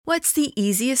What's the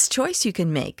easiest choice you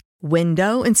can make?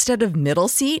 Window instead of middle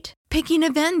seat? Picking a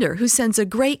vendor who sends a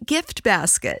great gift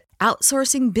basket?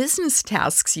 Outsourcing business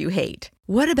tasks you hate?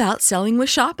 What about selling with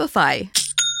Shopify?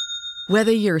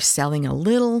 Whether you're selling a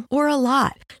little or a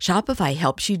lot, Shopify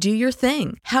helps you do your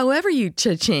thing, however you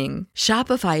cha-ching.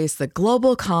 Shopify is the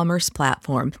global commerce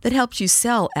platform that helps you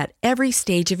sell at every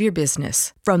stage of your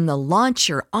business. From the launch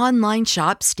your online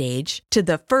shop stage to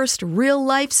the first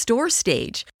real-life store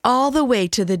stage, all the way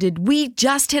to the did we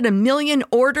just hit a million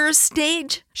orders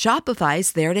stage.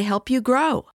 Shopify's there to help you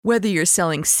grow. Whether you're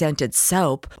selling scented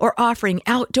soap or offering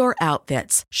outdoor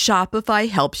outfits, Shopify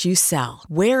helps you sell.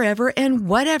 Wherever and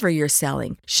whatever you're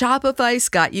selling, Shopify's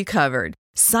got you covered.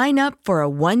 Sign up for a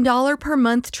 $1 per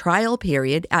month trial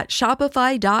period at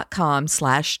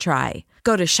shopify.com/try.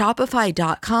 Go to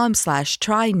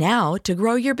shopify.com/try now to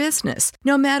grow your business,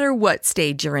 no matter what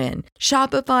stage you're in.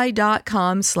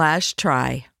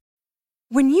 Shopify.com/try.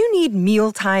 When you need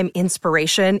mealtime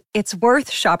inspiration, it's worth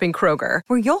shopping Kroger,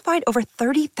 where you'll find over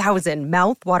 30,000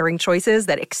 mouth-watering choices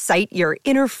that excite your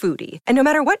inner foodie. And no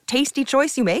matter what tasty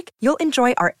choice you make, you'll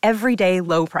enjoy our everyday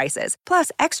low prices,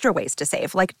 plus extra ways to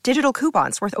save, like digital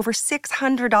coupons worth over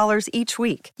 $600 each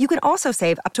week. You can also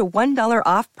save up to $1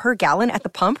 off per gallon at the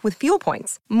pump with fuel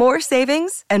points. More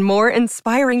savings and more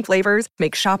inspiring flavors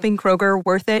make shopping Kroger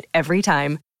worth it every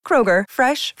time. Kroger,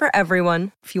 fresh for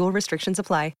everyone. Fuel restrictions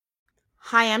apply.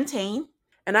 Hi, I'm Tane.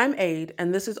 And I'm Aid,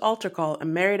 and this is Altar Call, a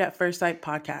Married at First Sight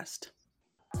podcast.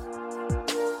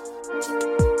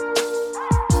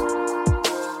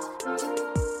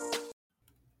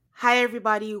 Hi,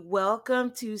 everybody.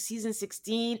 Welcome to Season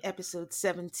 16, Episode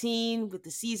 17, with the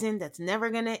season that's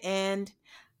never going to end.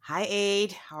 Hi,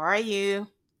 Aid. How are you?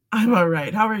 I'm all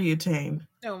right. How are you, Tane?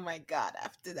 Oh, my God.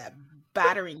 After that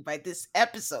battering by this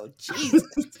episode, Jesus.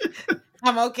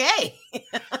 I'm okay.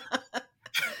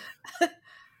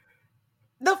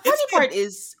 The funny part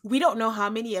is we don't know how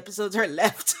many episodes are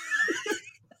left.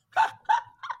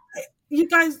 You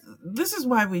guys, this is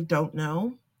why we don't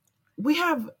know. We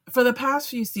have, for the past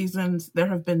few seasons, there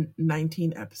have been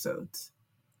 19 episodes.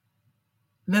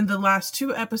 Then the last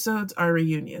 2 episodes are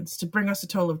reunions to bring us a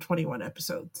total of 21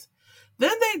 episodes.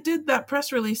 Then they did that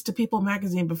press release to People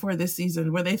magazine before this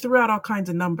season where they threw out all kinds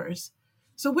of numbers.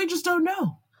 So we just don't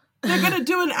know. They're going to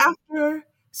do an after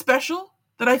special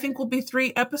that I think will be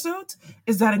 3 episodes.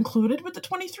 Is that included with the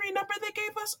 23 number they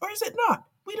gave us, or is it not?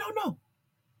 We don't know.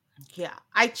 Yeah,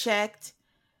 I checked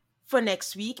for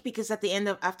next week because at the end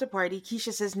of After Party,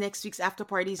 Keisha says next week's After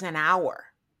Party is an hour.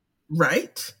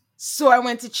 Right. So I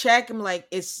went to check. I'm like,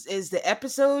 is the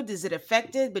episode, is it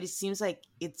affected? But it seems like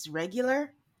it's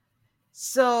regular.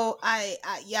 So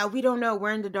yeah, we don't know.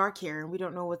 We're in the dark here and we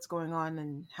don't know what's going on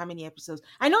and how many episodes.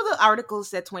 I know the article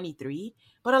said 23,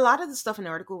 but a lot of the stuff in the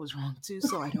article was wrong too.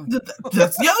 So I don't know.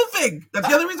 That's the other thing. That's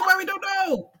the other reason why we don't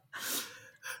know.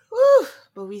 Whew,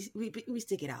 but we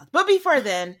stick it out. But before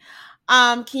then,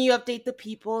 can you update the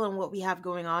people on what we have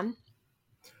going on?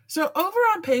 So over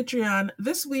on Patreon,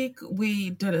 this week we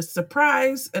did a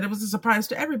surprise, and it was a surprise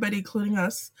to everybody, including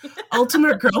us,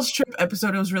 Ultimate Girls Trip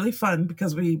episode. It was really fun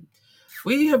because we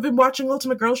have been watching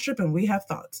Ultimate Girls Trip and we have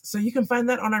thoughts. So you can find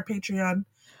that on our Patreon,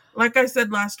 like I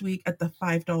said last week, at the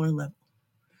 $5 level.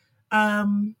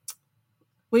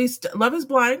 Love is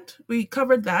Blind, we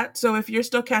covered that. So if you're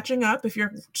still catching up, if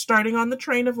you're starting on the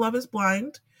train of Love is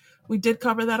Blind, we did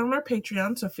cover that on our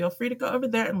Patreon. So feel free to go over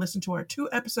there and listen to our 2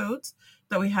 episodes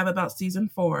that we have about season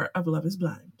 4 of Love is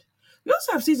Blind. We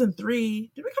also have season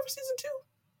 3. Did we cover season 2?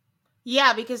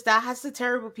 Yeah, because that has the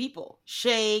terrible people.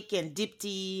 Shake and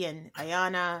Dipti and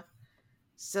Ayana.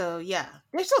 So yeah,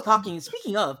 they're still talking.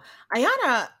 Speaking of,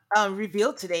 Ayana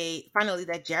revealed today, finally,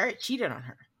 that Jarrett cheated on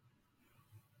her.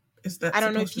 Is that I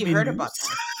don't know if you heard about news?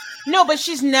 that. No, but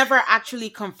she's never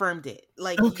actually confirmed it.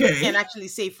 Like, Okay. You can't actually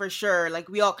say for sure. Like,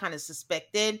 we all kind of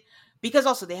suspected. Because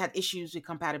also they had issues with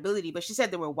compatibility. But she said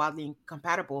they were wildly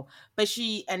incompatible. But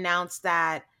she announced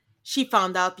that she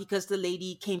found out because the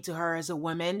lady came to her as a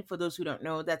woman. For those who don't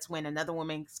know, that's when another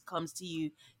woman comes to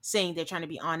you saying they're trying to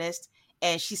be honest.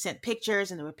 And she sent pictures,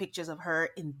 and there were pictures of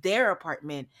her in their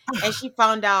apartment. And she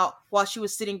found out while she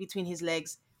was sitting between his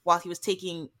legs while he was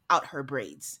taking out her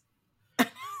braids.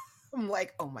 I'm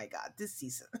like, oh my God, this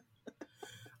season.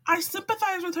 I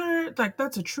sympathize with her. Like,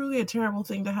 that's truly a terrible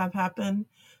thing to have happen.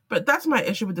 But that's my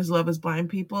issue with this Love is Blind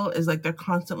people, is like they're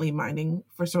constantly mining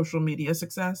for social media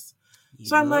success. Yep.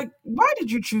 So I'm like, why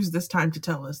did you choose this time to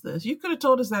tell us this? You could have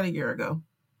told us that a year ago.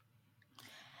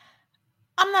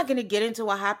 I'm not going to get into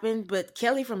what happened, but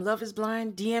Kelly from Love is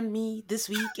Blind DM'd me this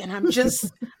week, and I'm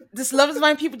just, this Love is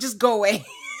Blind people just go away.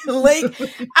 Like,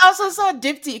 I also saw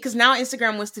Dipti, because now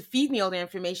Instagram wants to feed me all the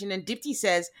information, and Dipti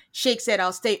says, Shake said,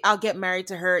 I'll get married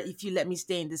to her if you let me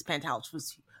stay in this penthouse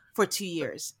for 2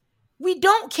 years. We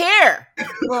don't care.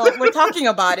 Well, we're talking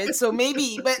about it, so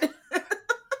maybe, but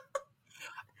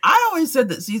I always said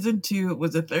that season 2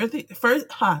 was the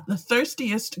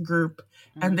thirstiest group,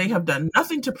 and they have done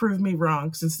nothing to prove me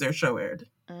wrong since their show aired.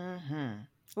 Mm-hmm.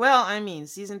 Well, I mean,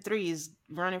 season 3 is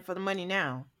running for the money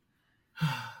now.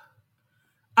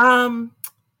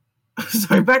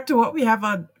 Sorry, back to what we have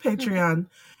on Patreon.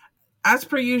 As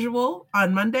per usual,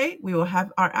 on Monday, we will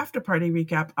have our after party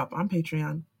recap up on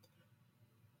Patreon.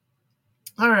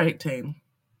 All right, Tane.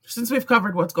 Since we've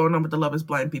covered what's going on with the Love is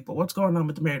Blind people, what's going on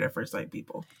with the Married at First Sight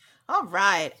people? All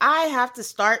right. I have to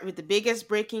start with the biggest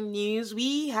breaking news.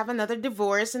 We have another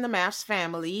divorce in the MAFS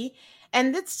family.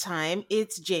 And this time,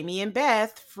 it's Jamie and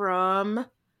Beth from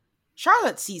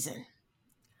Charlotte's season.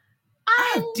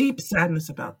 I have deep sadness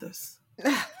about this.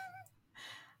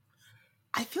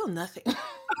 I feel nothing.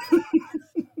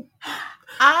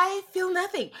 I feel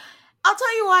nothing. I'll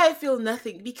tell you why I feel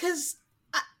nothing. Because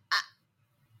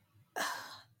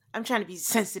I'm trying to be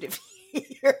sensitive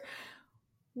here.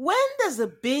 When there's a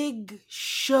big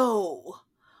show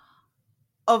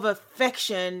of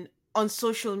affection on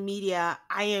social media,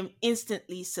 I am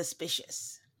instantly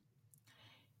suspicious.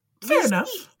 Fair enough.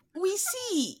 We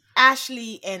see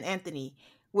Ashley and Anthony.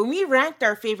 When we ranked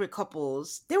our favorite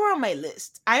couples, they were on my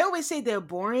list. I always say they're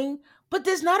boring, but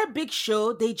there's not a big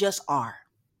show. They just are.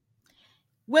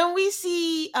 When we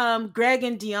see Greg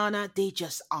and Deanna, they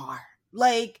just are.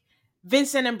 Like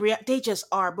Vincent and Bria, they just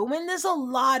are. But when there's a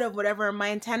lot of whatever,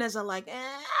 my antennas are like,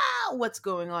 what's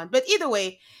going on? But either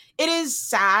way, it is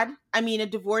sad. I mean, a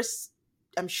divorce,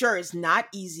 I'm sure, is not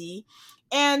easy.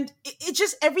 And it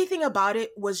just, everything about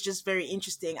it was just very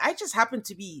interesting. I just happened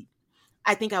to be,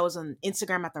 I think I was on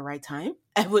Instagram at the right time.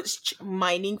 I was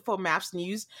mining for MAFS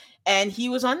news, and he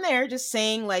was on there just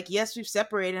saying like, yes, we've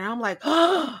separated. And I'm like,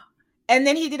 oh. And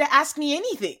then he didn't ask me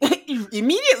anything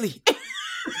immediately.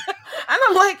 And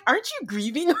I'm like, aren't you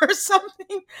grieving or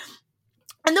something?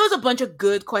 And there was a bunch of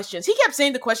good questions. He kept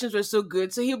saying the questions were so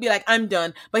good. So he'll be like, I'm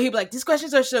done. But he'll be like, these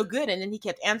questions are so good. And then he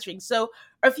kept answering. So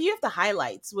a few of the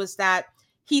highlights was that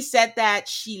he said that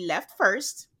she left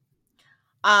first.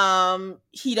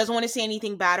 He doesn't want to say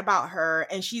anything bad about her.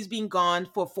 And she's been gone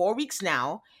for 4 weeks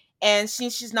now. And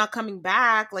since she's not coming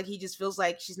back, like he just feels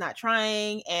like she's not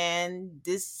trying. And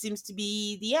this seems to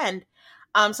be the end.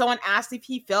 Someone asked if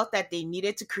he felt that they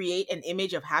needed to create an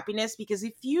image of happiness, because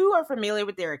if you are familiar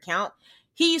with their account,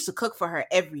 he used to cook for her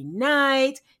every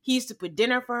night. He used to put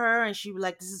dinner for her, and she'd be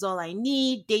like, this is all I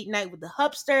need, date night with the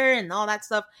hubster and all that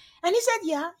stuff. And he said,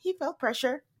 yeah, he felt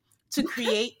pressure to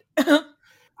create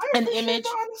an image.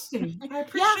 I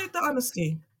appreciate the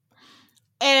honesty.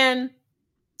 And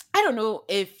I don't know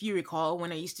if you recall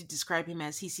when I used to describe him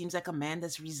as he seems like a man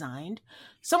that's resigned.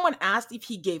 Someone asked if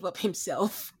he gave up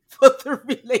himself for the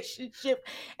relationship.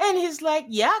 And he's like,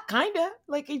 yeah, kind of.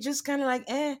 Like, it just kind of like,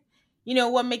 you know,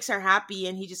 what makes her happy?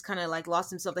 And he just kind of like lost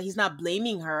himself. That he's not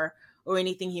blaming her or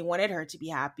anything. He wanted her to be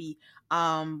happy.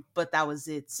 But that was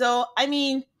it. So, I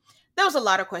mean, there was a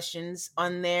lot of questions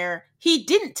on there. He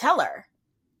didn't tell her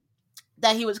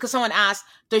that he was, because someone asked,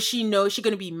 does she know she's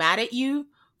going to be mad at you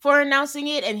for announcing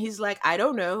it? And he's like, I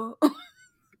don't know.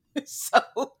 So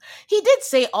he did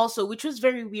say also, which was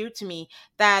very weird to me,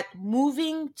 that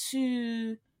moving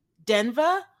to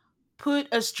Denver put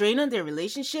a strain on their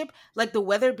relationship. Like the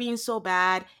weather being so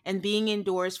bad and being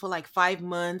indoors for like 5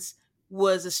 months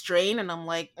was a strain. And I'm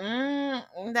like,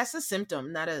 that's a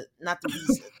symptom, not the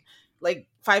reason. Like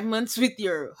 5 months with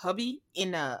your hubby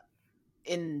in the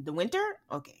winter?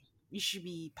 Okay, you should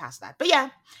be past that. But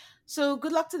yeah, so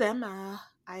good luck to them.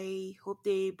 I hope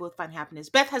they both find happiness.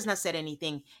 Beth has not said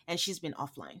anything, and she's been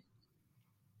offline.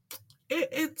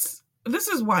 This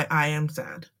is why I am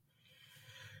sad.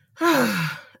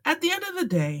 At the end of the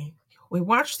day, we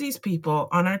watch these people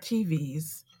on our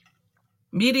TVs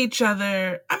meet each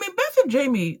other. I mean, Beth and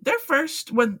Jamie, their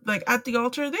first, when like at the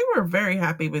altar, they were very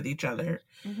happy with each other.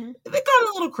 Mm-hmm. They got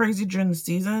a little crazy during the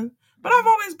season, but I've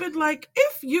always been like,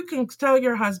 if you can tell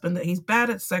your husband that he's bad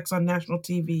at sex on national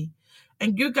TV,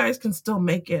 and you guys can still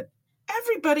make it,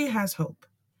 everybody has hope.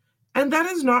 And that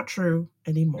is not true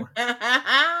anymore.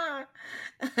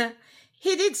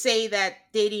 He did say that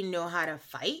they didn't know how to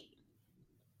fight.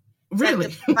 Really?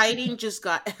 Like the fighting just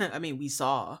got, I mean, we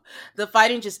saw. The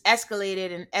fighting just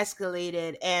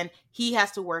escalated, and he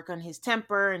has to work on his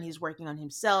temper, and he's working on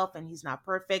himself, and he's not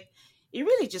perfect. It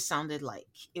really just sounded like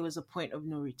it was a point of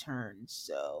no return.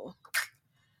 So,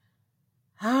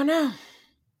 I don't know.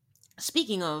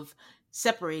 Speaking of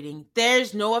separating.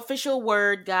 There's no official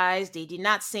word, guys. They did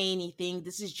not say anything.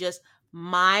 This is just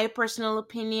my personal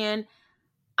opinion.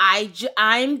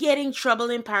 I'm getting Trouble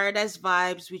in Paradise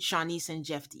vibes with Shawnice and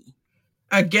Jeff D.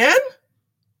 Again?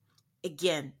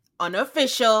 Again,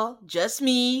 unofficial, just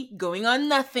me going on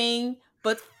nothing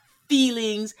but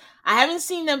feelings. I haven't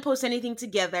seen them post anything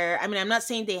together. I mean, I'm not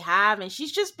saying they have, and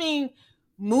she's just being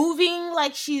moving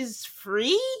like she's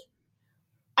free.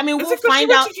 I mean, we'll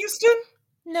find out. To Houston?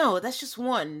 No, that's just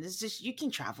one. It's just you can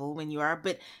travel when you are,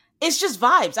 but it's just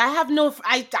vibes. I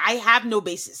have no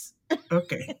basis.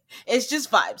 Okay. It's just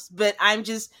vibes. But I'm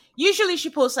just usually she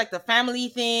posts like the family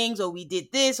things or we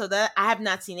did this or that. I have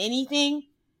not seen anything.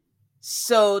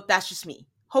 So that's just me.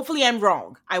 Hopefully I'm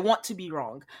wrong. I want to be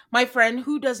wrong. My friend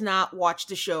who does not watch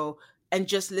the show and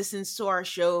just listens to our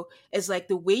show is like,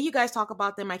 the way you guys talk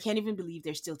about them, I can't even believe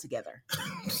they're still together.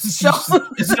 So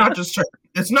it's not just her.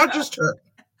 It's not just her.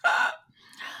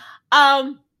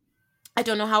 I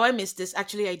don't know how I missed this.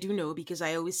 Actually, I do know because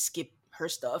I always skip her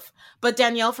stuff. But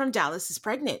Danielle from Dallas is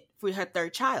pregnant for her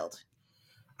third child.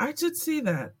 I did see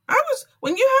that.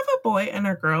 When you have a boy and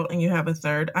a girl and you have a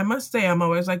third, I must say, I'm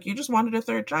always like, you just wanted a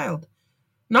third child.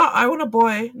 Not I want a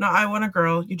boy, not I want a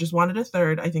girl. You just wanted a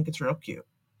third. I think it's real cute.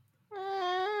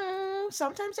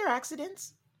 Sometimes they're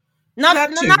accidents. Not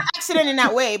accident in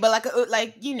that way, but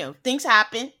like things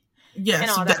happen. Yes,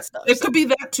 and all that stuff. It could be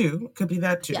that too.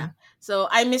 Yeah. So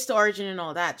I missed the origin and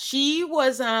all that. She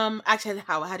was actually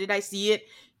how did I see it?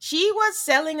 She was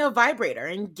selling a vibrator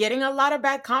and getting a lot of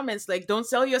bad comments like, don't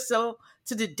sell yourself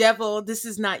to the devil. This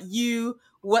is not you.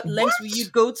 What lengths will you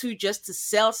go to just to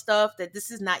sell stuff that this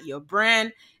is not your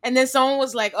brand? And then someone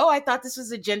was like, oh, I thought this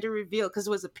was a gender reveal because it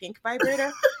was a pink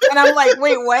vibrator. And I'm like,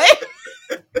 wait, what?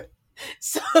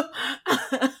 So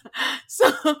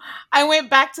I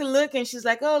went back to look and she's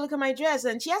like, oh, look at my dress.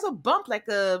 And she has a bump, like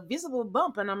a visible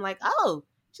bump. And I'm like, oh,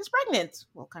 she's pregnant.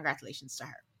 Well, congratulations to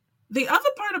her. The other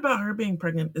part about her being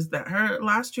pregnant is that her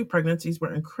last 2 pregnancies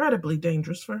were incredibly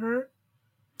dangerous for her.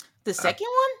 The second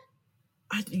one?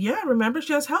 Remember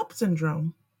she has HELP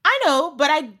syndrome. I know, but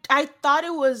I thought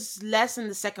it was less in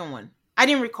the second one. I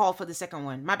didn't recall for the second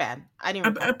one. My bad. I didn't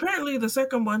recall. Apparently the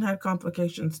second one had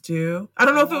complications too. I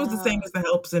don't know if it was the same as the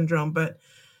HELP syndrome, but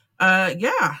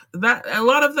that a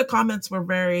lot of the comments were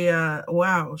very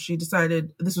wow, she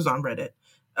decided, this was on Reddit.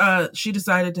 She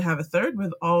decided to have a third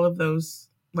with all of those,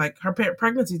 like her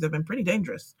pregnancies have been pretty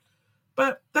dangerous.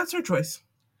 But that's her choice.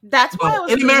 That's why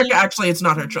in America actually it's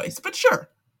not her choice, but sure.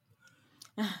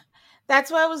 That's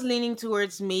why I was leaning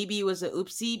towards maybe it was a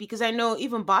oopsie, because I know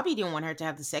even Bobby didn't want her to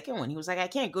have the second one. He was like, I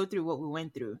can't go through what we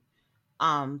went through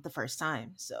the first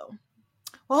time. So,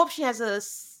 well, hope she has a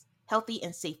healthy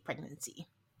and safe pregnancy.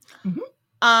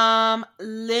 Mm-hmm.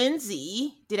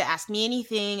 Lindsay didn't ask me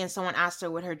anything, and someone asked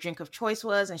her what her drink of choice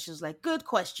was, and she was like, good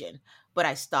question, but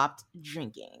I stopped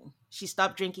drinking. She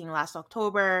stopped drinking last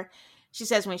October. She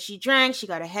says when she drank, she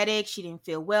got a headache, she didn't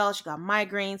feel well, she got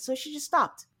migraines, so she just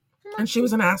stopped. And she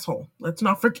was an asshole. Let's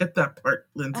not forget that part,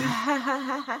 Lindsay.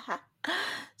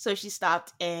 So she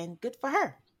stopped, and good for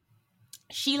her.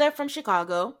 She left from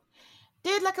Chicago,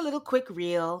 did like a little quick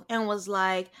reel, and was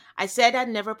like, I said I'd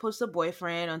never post a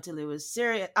boyfriend until it was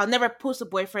serious. I'll never post a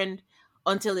boyfriend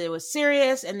until it was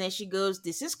serious. And then she goes,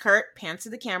 this is Kurt, pans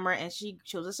to the camera, and she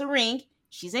shows us a ring.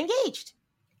 She's engaged.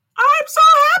 I'm so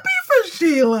happy for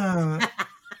Sheila.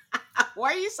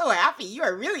 Why are you so happy? You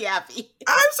are really happy.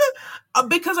 I'm so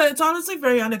because it's honestly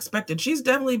very unexpected. She's a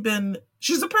person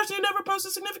who never posts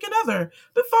a significant other.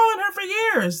 Been following her for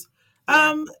years.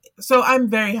 Yeah. So I'm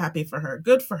very happy for her.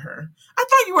 Good for her. I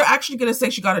thought you were actually going to say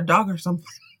she got a dog or something.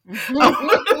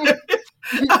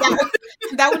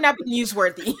 that would not be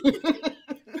newsworthy.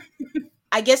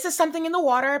 I guess there's something in the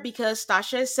water because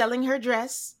Stasha is selling her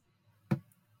dress.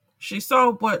 She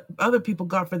saw what other people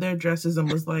got for their dresses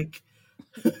and was like,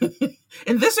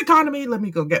 in this economy, let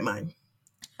me go get mine.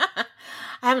 I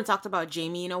haven't talked about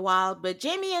Jamie in a while, but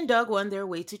Jamie and Doug were on their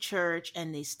way to church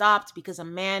and they stopped because a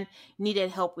man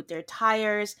needed help with their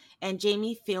tires, and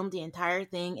Jamie filmed the entire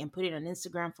thing and put it on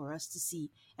Instagram for us to see,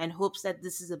 and hopes that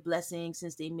this is a blessing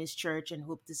since they missed church, and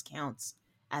hope this counts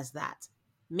as that.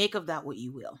 Make of that what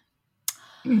you will.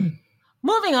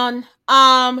 Moving on,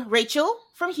 Rachel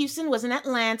from Houston was in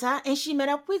Atlanta and she met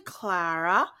up with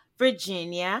Clara,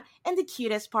 Virginia, and the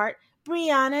cutest part,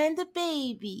 Brianna and the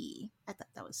baby. I thought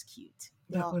that was cute.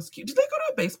 That was cute. Did they go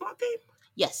to a baseball game?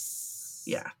 Yes.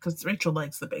 Yeah, because Rachel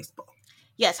likes the baseball.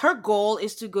 Yes, her goal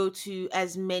is to go to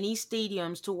as many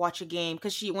stadiums to watch a game,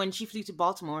 because when she flew to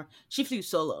Baltimore, she flew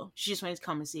solo. She just wanted to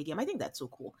come and see a game. I think that's so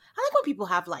cool. I like when people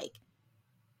have like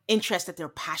interests that they're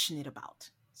passionate about.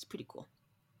 It's pretty cool.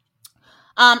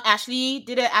 Ashley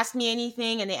didn't ask me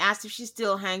anything, and they asked if she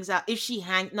still hangs out. If she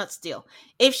not still,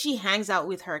 if she hangs out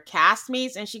with her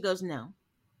castmates, and she goes no.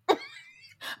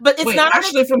 But it's Wait, not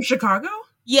Ashley from Chicago?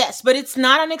 yes, but it's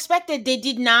not unexpected. They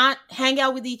did not hang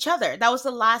out with each other. That was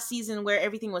the last season where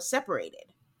everything was separated.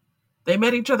 They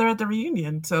met each other at the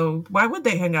reunion, so why would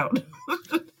they hang out?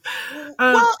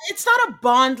 Well, it's not a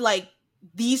bond like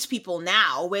these people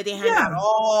now where they hang out Yeah.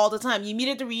 all the time. You meet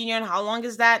at the reunion, how long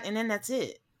is that? And then that's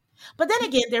it. But then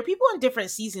again, there are people in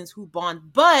different seasons who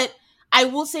bond. But I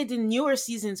will say the newer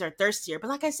seasons are thirstier. But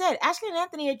like I said, Ashley and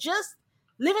Anthony are just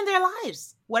living their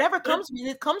lives. Whatever comes with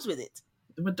it, comes with it.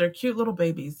 With their cute little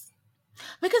babies.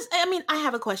 Because I mean, I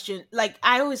have a question. Like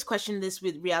I always question this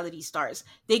with reality stars.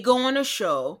 They go on a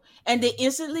show and they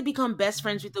instantly become best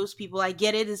friends with those people. I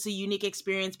get it; it's a unique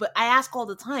experience. But I ask all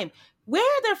the time, where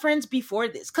are their friends before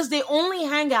this? Because they only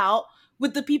hang out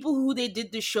with the people who they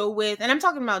did the show with, and I'm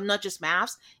talking about not just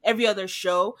MAFS, every other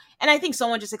show. And I think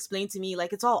someone just explained to me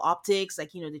like it's all optics.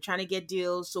 Like they're trying to get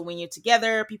deals. So when you're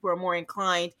together, people are more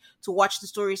inclined to watch the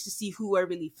stories to see who are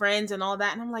really friends and all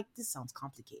that. And I'm like, this sounds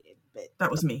complicated. But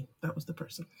that was me. That was the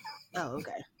person. Oh,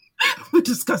 okay. We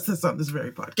discussed this on this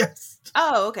very podcast.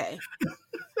 Oh, okay.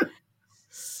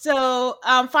 So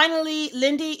finally,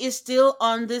 Lindy is still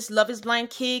on this Love is Blind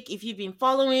kick. If you've been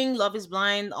following Love is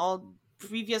Blind, all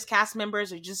previous cast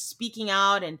members are just speaking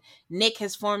out, and Nick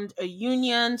has formed a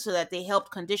union so that they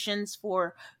help conditions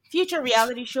for future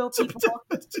reality show people.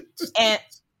 And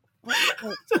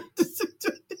This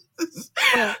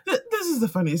is the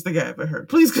funniest thing I ever heard.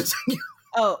 Please continue.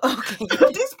 oh, okay.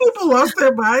 These people lost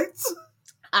their minds.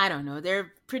 I don't know.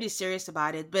 They're pretty serious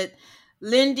about it, but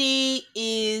Lindy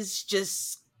is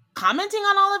just commenting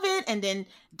on all of it, and then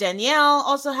Danielle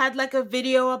also had like a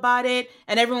video about it,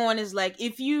 and everyone is like,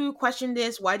 if you question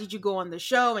this, why did you go on the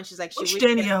show? And she's like, Which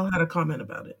Danielle had a comment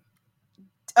about it.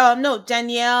 No,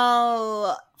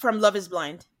 Danielle from Love is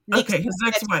Blind. Nick's his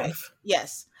ex-wife.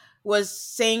 Yes, was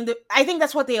saying that. I think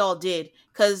that's what they all did,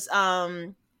 because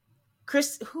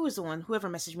Chris, who was the one, whoever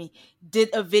messaged me, did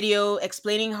a video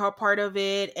explaining her part of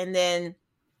it, and then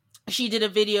she did a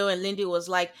video, and Lindy was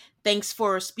like, thanks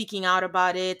for speaking out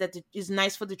about it, that it's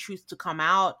nice for the truth to come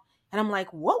out. And I'm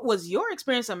like, what was your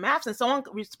experience on MAFS? And someone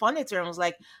responded to her and was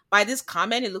like, by this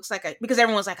comment, it looks like because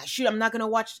everyone's like, shoot, I'm not going to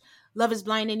watch Love is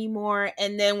Blind anymore.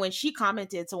 And then when she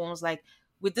commented, someone was like,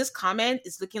 with this comment,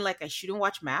 it's looking like I shouldn't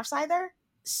watch MAFS either.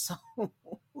 So,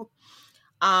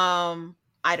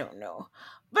 I don't know.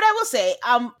 But I will say,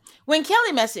 when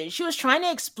Kelly messaged, she was trying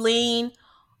to explain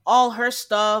all her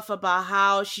stuff about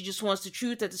how she just wants the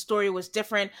truth, that the story was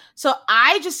different. So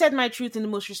I just said my truth in the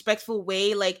most respectful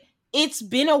way. Like, it's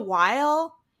been a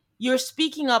while. You're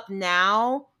speaking up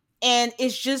now, and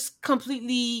it's just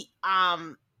completely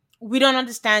we don't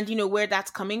understand, where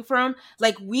that's coming from.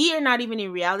 Like, we are not even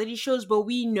in reality shows, but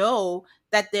we know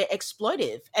that they're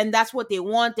exploitive, and that's what they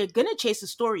want. They're gonna chase the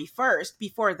story first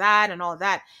before that and all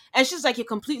that. And she's like, you're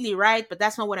completely right, but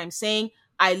that's not what I'm saying.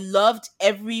 I loved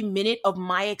every minute of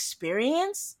my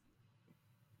experience.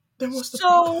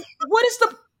 So what is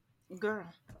the girl?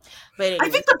 But anyway. I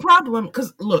think the problem,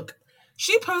 because look,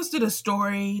 she posted a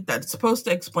story that's supposed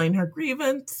to explain her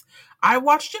grievance. I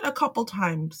watched it a couple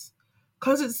times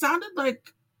because it sounded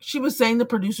like she was saying the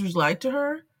producers lied to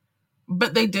her,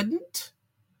 but they didn't.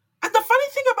 And the funny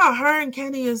thing about her and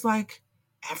Kenny is like,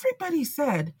 everybody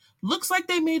said, looks like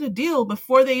they made a deal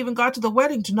before they even got to the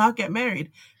wedding to not get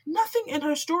married. Nothing in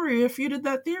her story refuted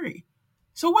that theory.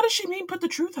 So what does she mean, put the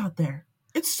truth out there?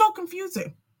 It's so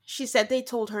confusing. She said they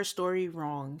told her story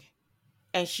wrong,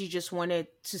 and she just wanted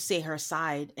to say her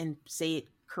side and say it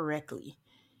correctly.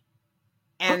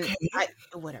 And okay.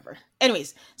 Whatever.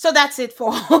 Anyways, so that's it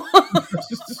for that's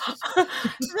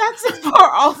it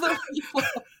for all the people.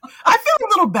 I feel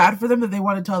a little bad for them that they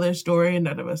want to tell their story and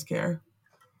none of us care.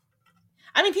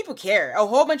 I mean, people care. A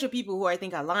whole bunch of people who I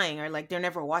think are lying are like, they're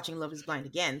never watching Love is Blind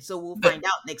again. So we'll find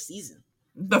out next season.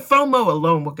 The FOMO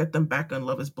alone will get them back on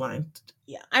Love is Blind.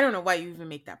 Yeah. I don't know why you even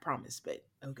make that promise, but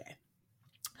okay.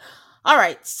 All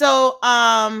right. So,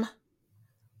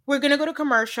 we're going to go to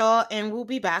commercial, and we'll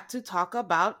be back to talk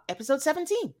about episode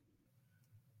 17.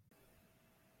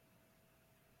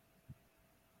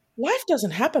 Life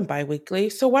doesn't happen bi-weekly,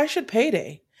 so why should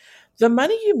payday? The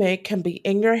money you make can be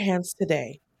in your hands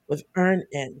today with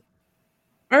EarnIn.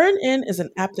 EarnIn is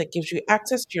an app that gives you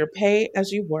access to your pay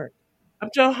as you work,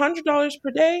 up to $100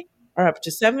 per day or up to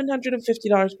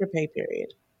 $750 per pay period.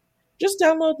 Just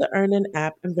download the EarnIn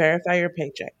app and verify your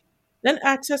paycheck. Then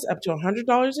access up to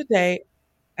 $100 a day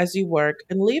as you work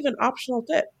and leave an optional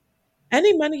tip.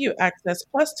 Any money you access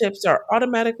plus tips are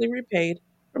automatically repaid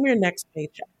from your next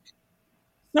paycheck.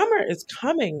 Summer is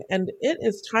coming, and it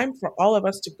is time for all of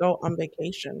us to go on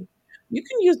vacation. You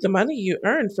can use the money you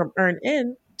earn from Earn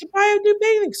In to buy a new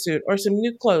bathing suit or some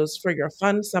new clothes for your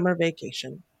fun summer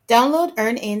vacation. Download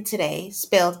EarnIn today,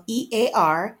 spelled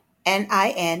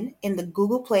EARNIN, in the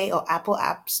Google Play or Apple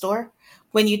App Store.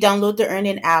 When you download the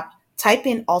EarnIn app, type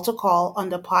in Alto Call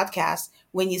under podcast.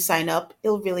 When you sign up,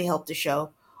 it'll really help the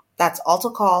show. That's Alto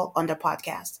Call under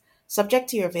podcast. Subject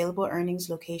to your available earnings,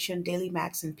 location, daily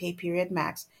max, and pay period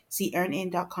max. See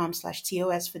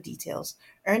earnin.com/TOS for details.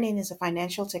 EarnIn is a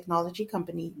financial technology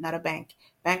company, not a bank.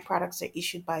 Bank products are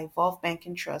issued by Evolve Bank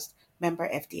and Trust, member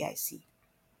FDIC.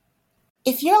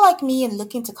 If you're like me and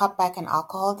looking to cut back on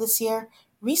alcohol this year,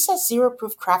 Recess Zero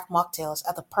Proof Craft Mocktails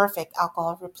are the perfect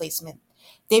alcohol replacement.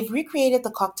 They've recreated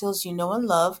the cocktails you know and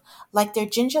love, like their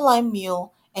ginger lime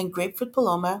mule and grapefruit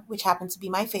paloma, which happen to be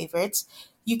my favorites.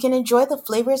 You can enjoy the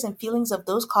flavors and feelings of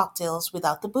those cocktails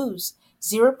without the booze.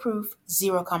 Zero proof,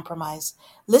 zero compromise.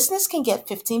 Listeners can get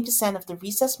 15% of the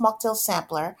Recess Mocktail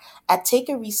Sampler at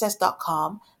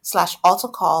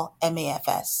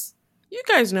takearecess.com/autocallmafs. You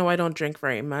guys know I don't drink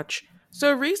very much,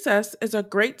 so Recess is a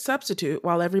great substitute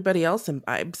while everybody else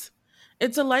imbibes.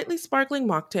 It's a lightly sparkling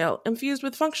mocktail infused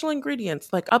with functional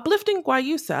ingredients like uplifting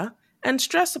guayusa and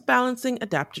stress balancing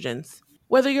adaptogens.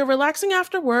 Whether you're relaxing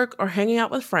after work or hanging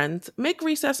out with friends, make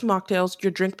Recess mocktails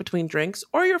your drink between drinks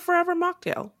or your forever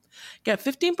mocktail. Get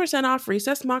 15% off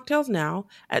Recess mocktails now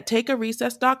at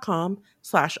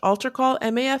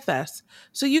takearecess.com/altercallmafs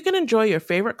so you can enjoy your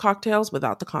favorite cocktails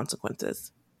without the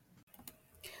consequences.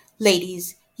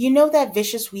 Ladies, you know that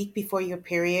vicious week before your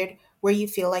period where you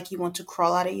feel like you want to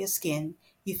crawl out of your skin,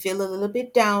 you feel a little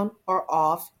bit down or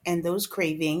off, and those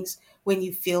cravings when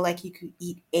you feel like you could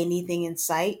eat anything in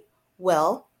sight?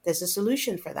 Well, there's a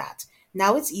solution for that.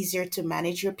 Now it's easier to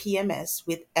manage your PMS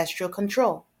with Estrel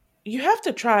Control. You have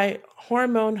to try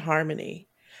Hormone Harmony.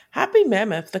 Happy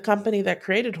Mammoth, the company that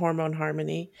created Hormone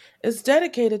Harmony, is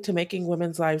dedicated to making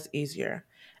women's lives easier.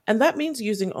 And that means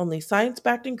using only science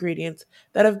backed ingredients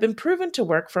that have been proven to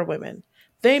work for women.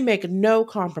 They make no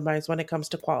compromise when it comes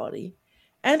to quality.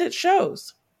 And it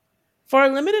shows. For a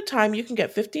limited time, you can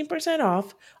get 15%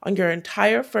 off on your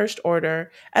entire first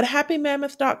order at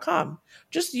happymammoth.com.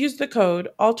 Just use the code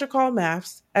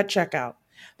ALTERCALLMAFS at checkout.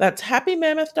 That's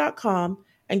happymammoth.com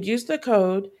and use the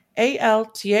code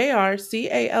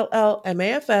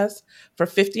ALTARCALLMAFS for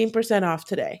 15% off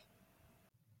today.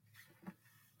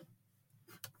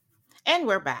 And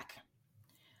we're back.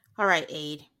 All right,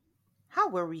 Aid, how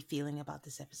were we feeling about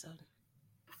this episode?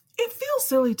 It feels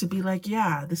silly to be like,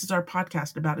 yeah, this is our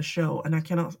podcast about a show, and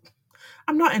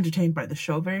I'm not entertained by the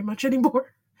show very much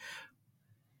anymore.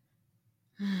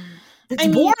 It's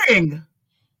boring.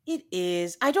 It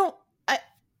is.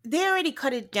 They already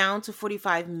cut it down to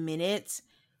 45 minutes.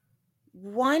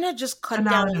 Why not just cut an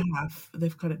down hour and a half?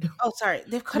 They've cut it down. Oh, sorry.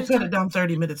 They've cut it down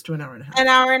 30 minutes to an hour and a half. An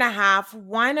hour and a half.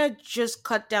 Why not just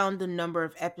cut down the number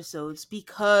of episodes?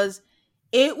 Because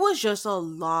it was just a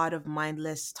lot of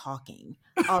mindless talking.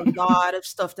 A lot of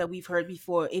stuff that we've heard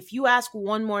before. If you ask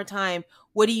one more time,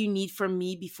 what do you need from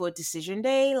me before decision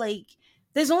day? Like,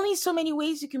 there's only so many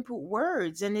ways you can put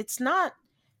words, and it's not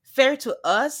fair to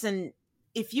us. And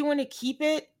if you want to keep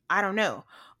it, I don't know.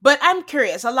 But I'm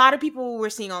curious. A lot of people we're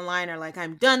seeing online are like,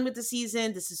 I'm done with the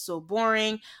season. This is so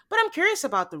boring. But I'm curious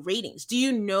about the ratings. Do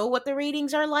you know what the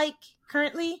ratings are like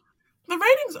currently? The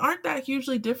ratings aren't that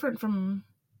hugely different from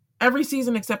every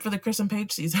season except for the Chris and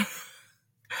Paige season.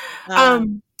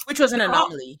 Which was an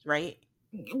anomaly, right?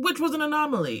 Which was an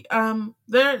anomaly.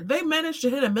 They managed to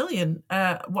hit 1 million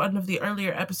one of the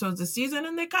earlier episodes this season,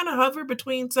 and they kind of hover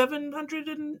between 700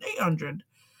 and 800.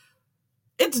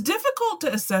 It's difficult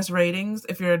to assess ratings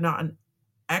if you're not an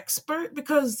expert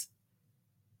because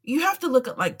you have to look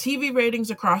at like TV ratings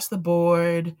across the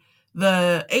board,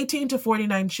 the 18 to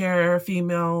 49 share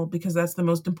female because that's the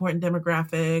most important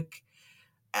demographic.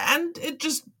 And it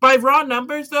just, by raw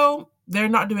numbers though, they're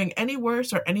not doing any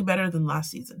worse or any better than last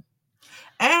season.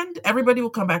 And everybody will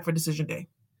come back for decision day.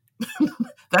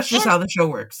 That's just how the show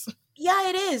works. Yeah,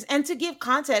 it is. And to give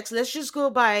context, let's just go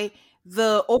by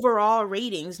the overall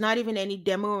ratings, not even any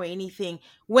demo or anything.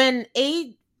 When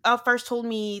Aid first told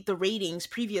me the ratings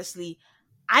previously,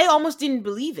 I almost didn't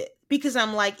believe it because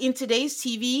I'm like, in today's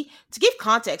TV, to give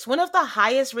context, one of the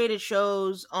highest rated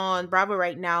shows on Bravo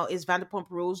right now is Vanderpump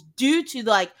Rules due to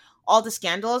like all the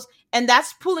scandals. And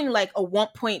that's pulling like a 1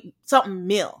 point something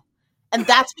mil. And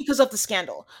that's because of the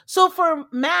scandal. So for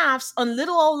MAFS on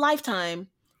Little Old Lifetime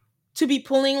to be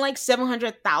pulling like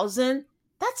 700,000,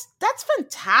 that's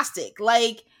fantastic.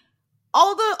 Like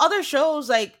all the other shows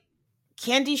like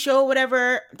Candy Show,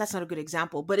 whatever, that's not a good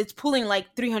example, but it's pulling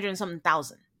like 300 and something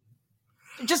thousand.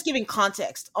 Just giving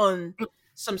context on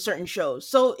some certain shows.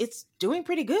 So it's doing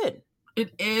pretty good.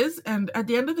 It is, and at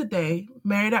the end of the day,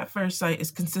 Married at First Sight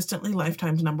is consistently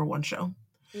Lifetime's number one show.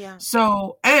 Yeah.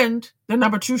 So, and their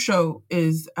number two show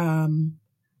is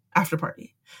After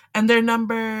Party. And their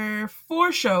number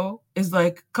four show is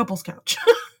like Couples Couch.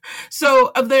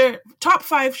 So of their top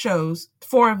 5 shows,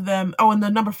 4 of them, and the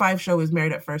number 5 show is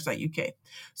Married at First Sight UK.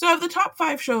 So of the top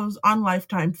 5 shows on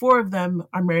Lifetime, 4 of them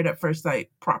are Married at First Sight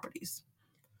properties.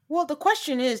 Well, the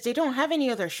question is, they don't have any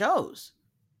other shows.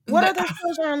 What other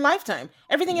shows are on Lifetime?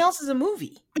 Everything else is a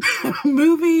movie.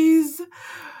 Movies.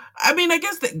 I mean, I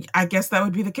guess that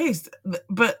would be the case.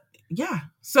 But yeah.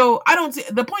 So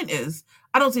the point is,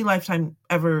 I don't see Lifetime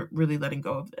ever really letting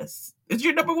go of this. It's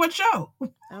your number one show.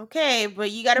 Okay,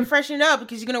 but you got to freshen it up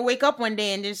because you're going to wake up one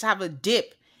day and just have a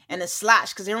dip and a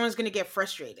slash because everyone's going to get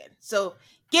frustrated. So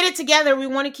get it together. We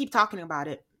want to keep talking about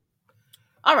it.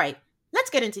 All right, let's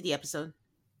get into the episode.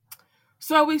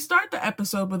 So we start the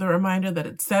episode with a reminder that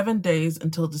it's 7 days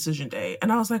until decision day.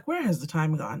 And I was like, where has the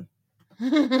time gone?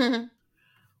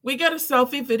 We get a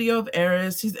selfie video of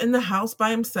Eris. He's in the house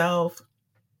by himself.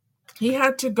 He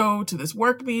had to go to this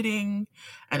work meeting,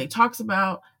 and he talks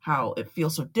about how it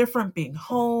feels so different being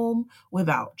home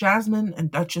without Jasmine and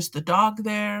Duchess the dog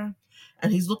there.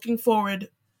 And he's looking forward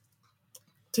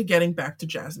to getting back to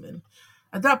Jasmine.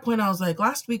 At that point, I was like,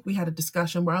 last week we had a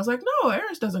discussion where I was like, no,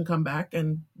 Eris doesn't come back.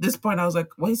 And this point, I was like,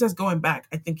 well, he says going back.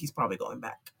 I think he's probably going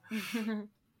back.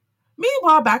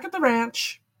 Meanwhile, back at the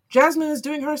ranch, Jasmine is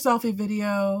doing her selfie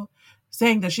video,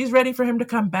 saying that she's ready for him to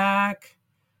come back.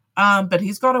 But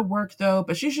he's got to work, though.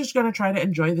 But she's just going to try to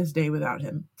enjoy this day without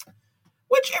him.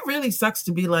 Which it really sucks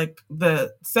to be like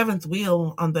the 7th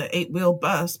wheel on the 8-wheel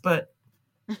bus. But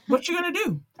what you going to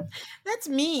do? That's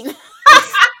mean.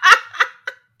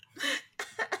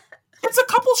 It's a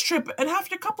couple's trip, and half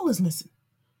your couple is missing.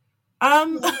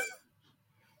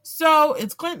 So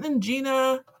it's Clinton and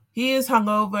Gina. He is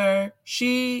hungover.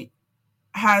 She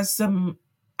has some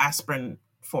aspirin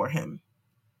for him.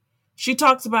 She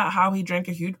talks about how he drank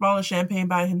a huge bottle of champagne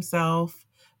by himself,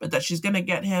 but that she's going to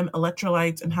get him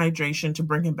electrolytes and hydration to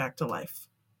bring him back to life.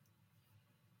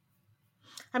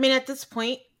 I mean, at this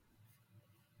point,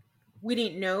 we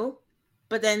didn't know,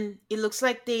 but then it looks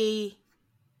like they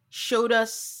showed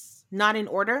us not in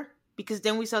order, because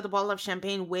then we saw the bottle of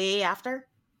champagne way after.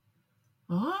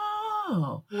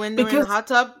 Oh. When they were in the hot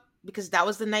tub, because that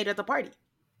was the night of the party.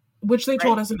 Which they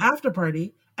told us an after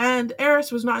party, and Eris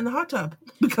was not in the hot tub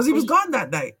because he was gone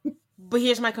that night. But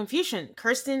here's my confusion.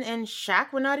 Kirsten and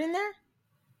Shaq were not in there?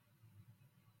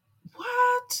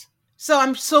 What? So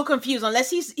I'm so confused.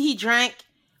 Unless he drank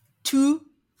 2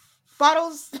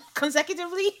 bottles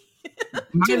consecutively.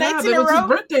 2 nights in a row. It was his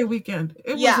birthday weekend.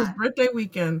 It was his birthday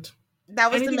weekend. That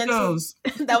was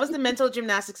that was the mental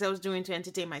gymnastics I was doing to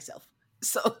entertain myself.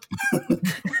 So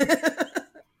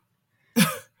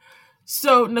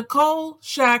So Nicole,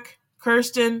 Shaq,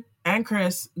 Kirsten, and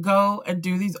Chris go and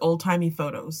do these old-timey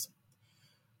photos.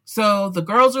 So the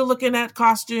girls are looking at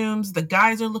costumes. The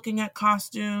guys are looking at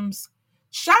costumes.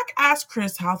 Shaq asks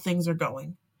Chris how things are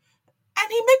going. And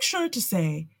he makes sure to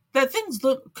say that things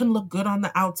can look good on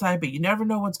the outside, but you never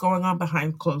know what's going on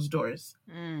behind closed doors.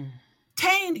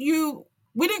 Tane,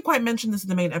 we didn't quite mention this in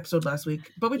the main episode last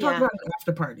week, but we talked about an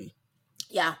after party.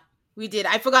 Yeah, we did.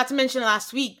 I forgot to mention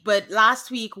last week, but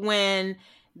last week when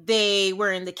they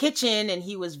were in the kitchen and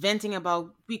he was venting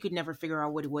about, we could never figure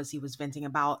out what it was he was venting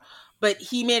about, but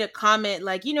he made a comment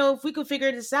like, if we could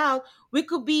figure this out, we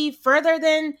could be further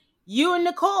than you and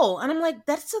Nicole. And I'm like,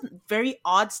 that's a very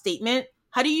odd statement.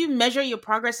 How do you measure your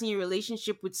progress in your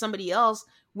relationship with somebody else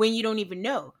when you don't even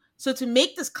know? So to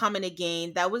make this comment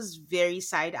again, that was very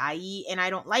side-eye, and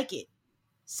I don't like it.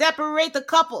 Separate the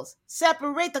couples.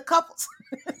 Separate the couples.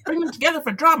 Bring them together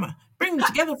for drama. Bring them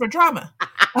together for drama.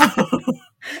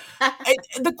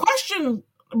 The question,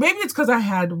 maybe it's because I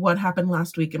had what happened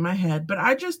last week in my head, but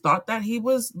I just thought that he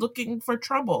was looking for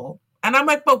trouble. And I'm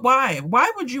like, but why?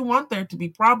 Why would you want there to be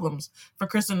problems for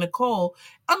Chris and Nicole?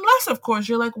 Unless, of course,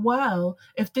 you're like, well,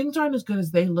 if things aren't as good as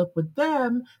they look with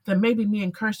them, then maybe me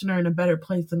and Kirsten are in a better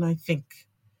place than I think.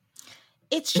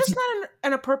 It's just not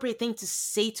an appropriate thing to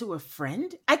say to a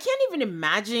friend. I can't even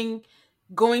imagine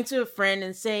going to a friend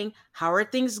and saying, how are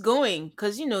things going?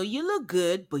 Because, you look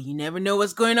good, but you never know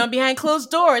what's going on behind closed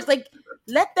doors. Like,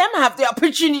 let them have the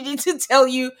opportunity to tell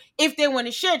you if they want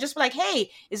to share. Just be like, hey,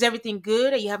 is everything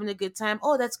good? Are you having a good time?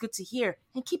 Oh, that's good to hear.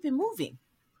 And keep it moving.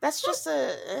 That's just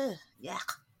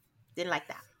didn't like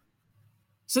that.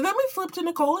 So then we flip to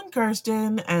Nicole and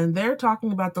Kirsten, and they're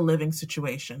talking about the living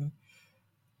situation.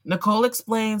 Nicole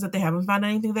explains that they haven't found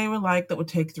anything they would like that would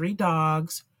take 3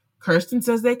 dogs. Kirsten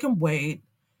says they can wait.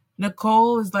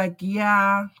 Nicole is like,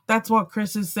 yeah, that's what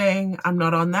Chris is saying. I'm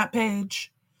not on that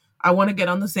page. I want to get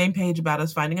on the same page about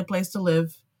us finding a place to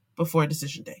live before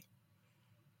decision day.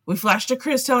 We flash to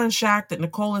Chris telling Shaq that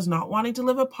Nicole is not wanting to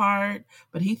live apart,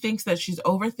 but he thinks that she's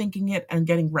overthinking it and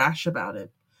getting rash about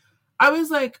it. I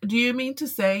was like, do you mean to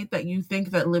say that you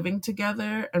think that living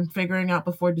together and figuring out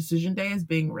before decision day is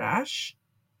being rash?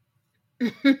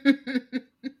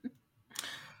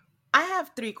 I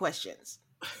have 3 questions.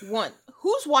 1,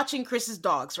 who's watching Chris's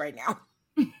dogs right now?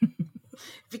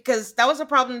 Because that was a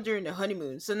problem during the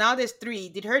honeymoon. So now there's 3.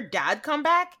 Did her dad come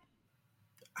back?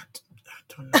 I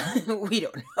don't know. We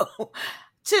don't know.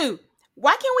 2,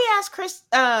 why can't we ask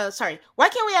why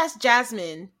can't we ask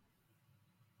Jasmine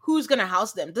who's gonna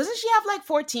house them? Doesn't she have like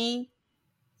 14?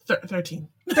 13.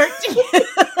 13?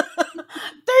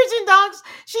 13 dogs.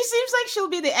 She seems like she'll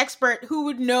be the expert who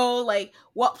would know like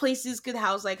what places could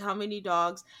house like how many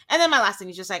dogs. And then my last thing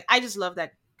is just like, I just love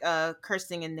that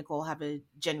Kirsten and Nicole have a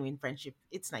genuine friendship.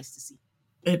 It's nice to see.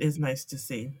 It is nice to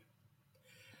see.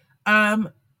 I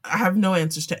have no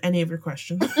answers to any of your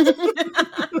questions.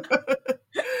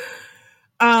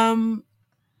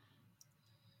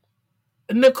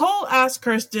 Nicole asked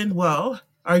Kirsten, well,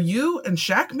 are you and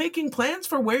Shaq making plans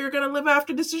for where you're going to live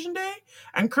after decision day?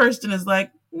 And Kirsten is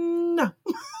like, no.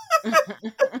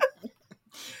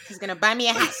 He's going to buy me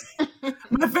a house.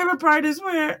 My favorite part is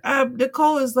where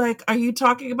Nicole is like, are you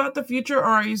talking about the future or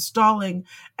are you stalling?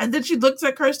 And then she looks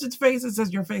at Kirsten's face and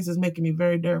says, your face is making me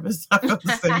very nervous. I felt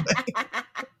the same thing.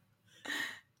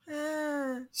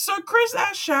 So Chris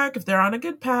asks Shaq if they're on a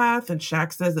good path, and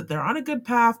Shaq says that they're on a good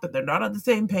path, but they're not on the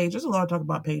same page. There's a lot of talk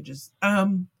about pages.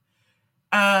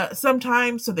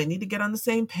 Sometimes, so they need to get on the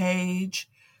same page.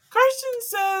 Kirsten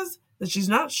says that she's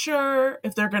not sure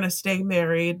if they're going to stay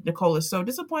married. Nicole is so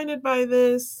disappointed by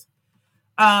this.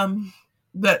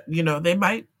 That, they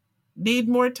might need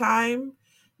more time.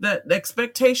 That the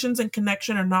expectations and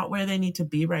connection are not where they need to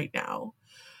be right now.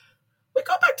 We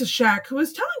go back to Shaq, who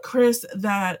is telling Chris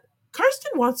that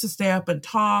Kirsten wants to stay up and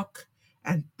talk,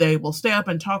 and they will stay up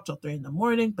and talk till 3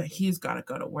 a.m, but he's got to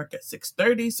go to work at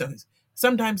 6:30. So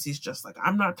sometimes he's just like,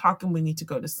 I'm not talking. We need to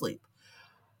go to sleep.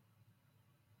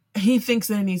 He thinks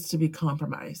there needs to be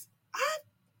compromise.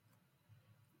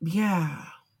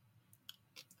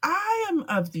 I am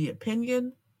of the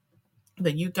opinion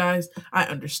that you guys, I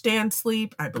understand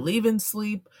sleep. I believe in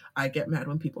sleep. I get mad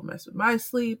when people mess with my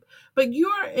sleep. But you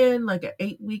are in like an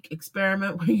 8-week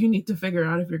experiment where you need to figure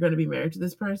out if you're going to be married to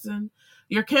this person.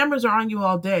 Your cameras are on you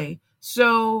all day.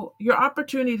 So your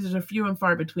opportunities are few and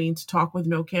far between to talk with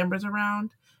no cameras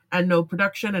around and no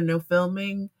production and no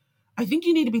filming. I think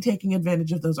you need to be taking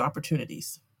advantage of those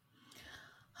opportunities.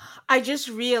 I just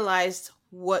realized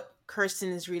what Kirsten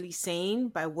is really saying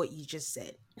by what you just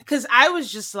said. Because I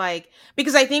was just like,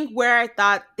 because I think where I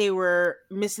thought they were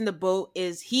missing the boat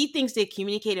is he thinks they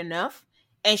communicate enough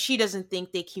and she doesn't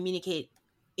think they communicate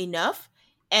enough.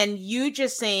 And you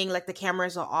just saying like the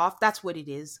cameras are off, that's what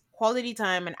it is. Quality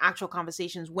time and actual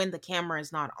conversations when the camera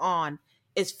is not on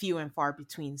is few and far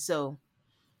between. So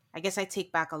I guess I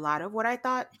take back a lot of what I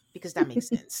thought because that makes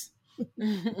sense.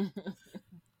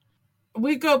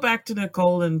 We go back to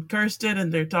Nicole and Kirsten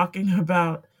and they're talking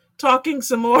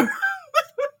some more.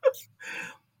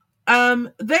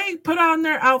 They put on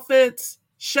their outfits.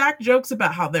 Shaq jokes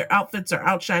about how their outfits are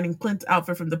outshining Clint's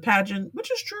outfit from the pageant,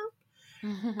 which is true.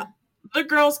 The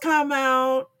girls come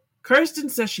out. Kirsten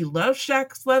says she loves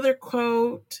Shaq's leather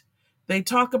coat. They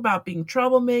talk about being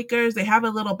troublemakers. They have a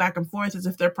little back and forth as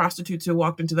if they're prostitutes who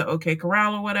walked into the OK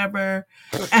Corral or whatever.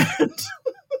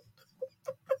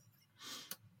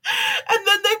 And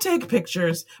then they take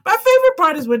pictures. My favorite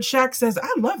part is when Shaq says,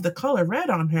 I love the color red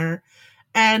on her.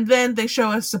 And then they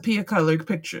show us sepia-colored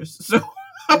pictures. So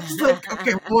I was like,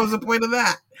 okay, what was the point of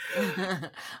that?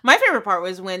 My favorite part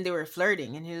was when they were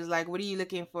flirting. And he was like, what are you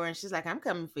looking for? And she's like, I'm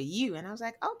coming for you. And I was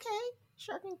like, okay,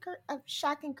 Shaq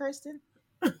and Kirsten.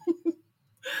 And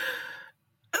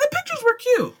the pictures were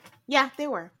cute. Yeah, they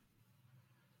were.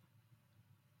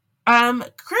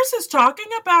 Chris is talking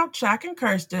about Shaq and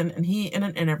Kirsten and he in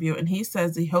an interview, and he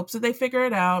says he hopes that they figure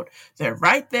it out. They're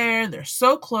right there. They're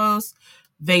so close.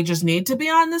 They just need to be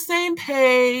on the same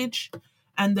page,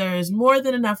 and there is more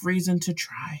than enough reason to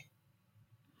try.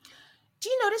 Do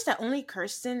you notice that only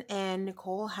Kirsten and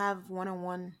Nicole have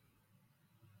one-on-one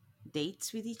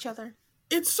dates with each other?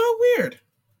 It's so weird.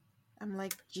 I'm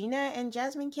like, Gina and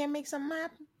Jasmine can't make something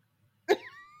happen?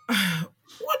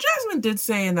 Well, Jasmine did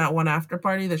say in that one after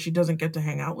party that she doesn't get to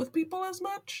hang out with people as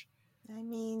much. I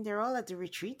mean, they're all at the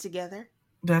retreat together.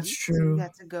 That's true. You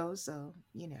got to go, so,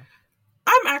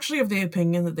 I I'm actually of the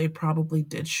opinion that they probably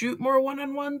did shoot more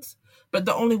one-on-ones, but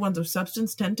the only ones of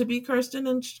substance tend to be Kirsten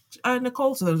and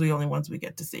Nicole, so those are the only ones we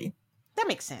get to see. That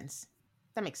makes sense.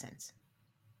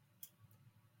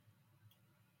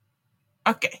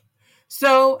 Okay,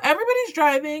 so everybody's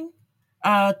driving.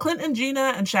 Clint and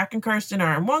Gina and Shaq and Kirsten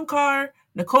are in one car.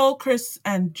 Nicole, Chris,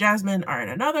 and Jasmine are in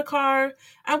another car.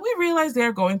 And we realize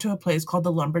they're going to a place called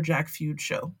the Lumberjack Feud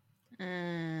Show.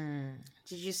 Did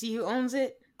you see who owns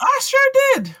it? I sure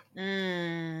did.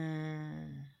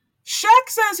 Shaq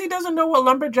says he doesn't know what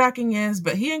lumberjacking is,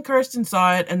 but he and Kirsten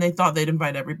saw it and they thought they'd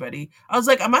invite everybody. I was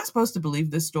like, am I supposed to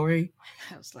believe this story?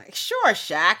 I was like, sure,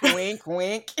 Shaq. Wink,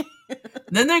 wink.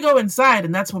 Then they go inside,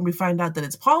 and that's when we find out that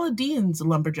it's Paula Dean's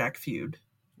lumberjack feud.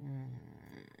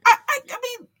 I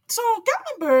mean, so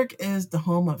Gatlinburg is the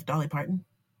home of Dolly Parton.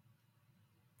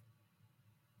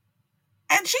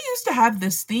 And she used to have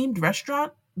this themed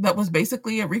restaurant that was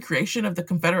basically a recreation of the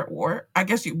Confederate War. I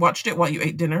guess you watched it while you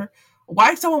ate dinner.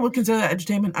 Why someone would consider that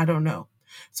entertainment, I don't know.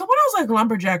 So when I was like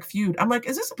lumberjack feud, I'm like,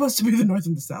 is this supposed to be the North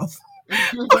and the South?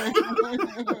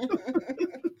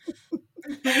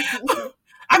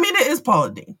 I mean, it is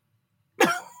Paula Dean.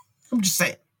 I'm just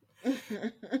saying. I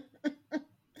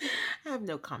have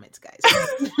no comments, guys.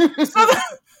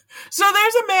 So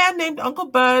there's a man named Uncle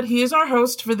Bud. He is our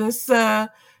host for this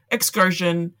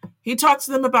excursion. He talks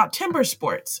to them about timber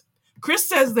sports. Chris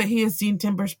says that he has seen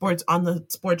timber sports on the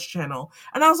sports channel.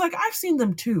 And I was like, I've seen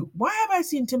them too. Why have I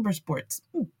seen timber sports?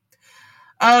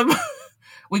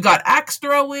 We got axe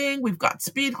throwing. We've got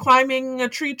speed climbing a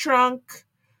tree trunk.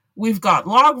 We've got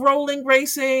log rolling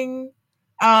racing.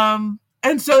 And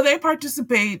so they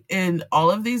participate in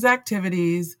all of these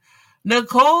activities.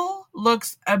 Nicole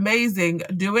looks amazing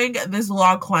doing this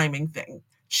log climbing thing.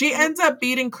 She ends up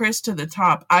beating Chris to the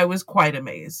top. I was quite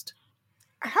amazed.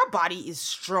 Her body is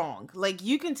strong. Like,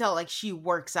 you can tell, like, she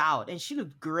works out, and she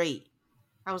looked great.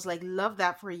 I was like, love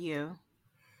that for you.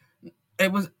 I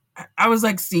was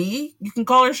like, see, you can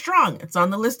call her strong. It's on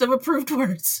the list of approved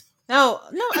words. No.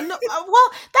 Well, that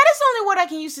is the only word I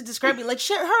can use to describe it. Like,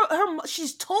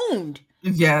 she's toned.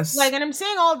 Yes. Like, and I'm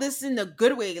saying all this in a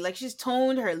good way. Like, she's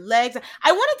toned, her legs.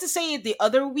 I wanted to say it the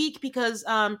other week because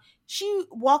she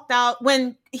walked out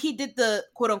when he did the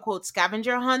quote unquote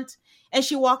scavenger hunt, and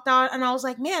she walked out, and I was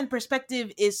like, man,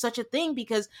 perspective is such a thing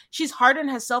because she's hard on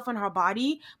herself and her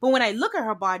body. But when I look at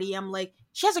her body, I'm like,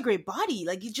 she has a great body.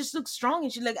 Like, it just looks strong,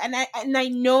 and she like, and I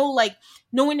know, like,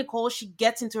 knowing Nicole, she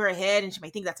gets into her head, and she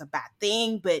might think that's a bad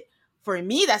thing, but for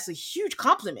me, that's a huge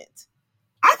compliment.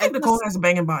 I think Nicole has a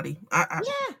banging body.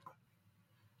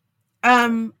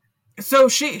 Yeah. So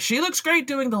she looks great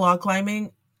doing the log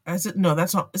climbing. No,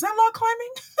 that's not. Is that log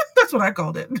climbing? That's what I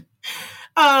called it.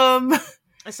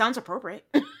 It sounds appropriate.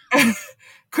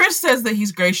 Chris says that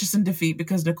he's gracious in defeat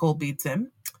because Nicole beats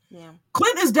him. Yeah.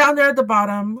 Clint is down there at the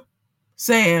bottom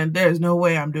saying, there's no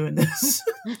way I'm doing this.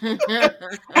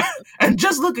 And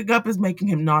just looking up is making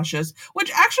him nauseous,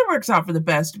 which actually works out for the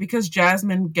best because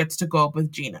Jasmine gets to go up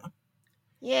with Gina.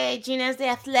 Yay, Gina's the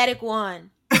athletic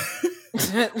one.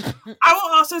 I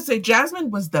will also say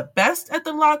Jasmine was the best at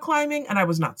the log climbing, and I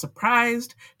was not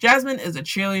surprised. Jasmine is a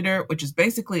cheerleader, which is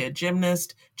basically a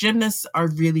gymnast. Gymnasts are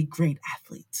really great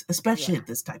athletes, especially at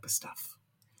this type of stuff.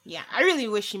 Yeah, I really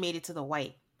wish she made it to the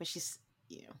white, but she's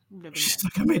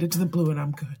like, I made it to the blue and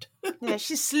I'm good. Yeah,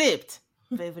 she slipped,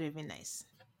 but it would have been nice.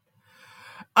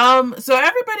 So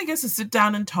everybody gets to sit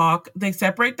down and talk. They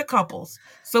separate the couples.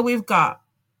 So we've got,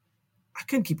 I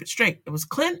couldn't keep it straight. It was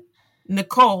Clint,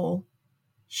 Nicole,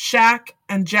 Shaq,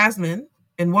 and Jasmine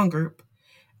in one group,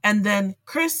 and then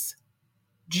Chris,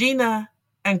 Gina,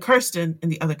 and Kirsten in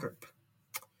the other group.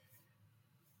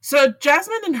 So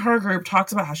Jasmine in her group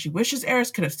talks about how she wishes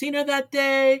Eris could have seen her that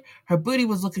day. Her booty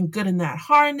was looking good in that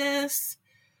harness.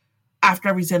 After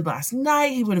everything said last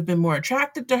night, he would have been more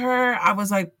attracted to her. I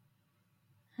was like,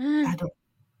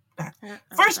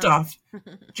 First off,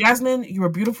 Jasmine, you were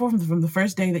beautiful from the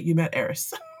first day that you met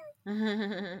Eris.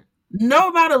 No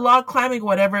amount of log climbing,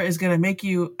 whatever, is going to make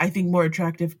you, I think, more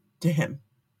attractive to him.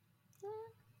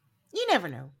 You never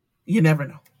know. You never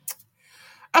know.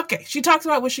 Okay, she talks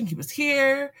about wishing he was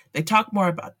here. They talk more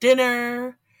about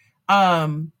dinner.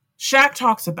 Shaq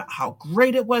talks about how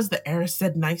great it was that Eris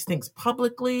said nice things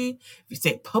publicly. If you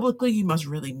say it publicly, you must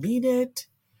really mean it.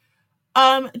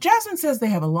 Jasmine says they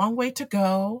have a long way to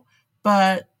go,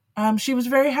 but she was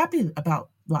very happy about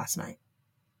last night.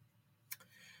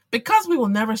 Because we will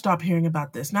never stop hearing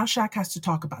about this, now Shaq has to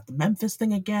talk about the Memphis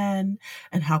thing again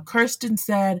and how Kirsten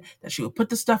said that she would put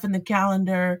the stuff in the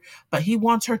calendar, but he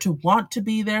wants her to want to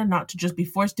be there, not to just be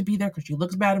forced to be there because she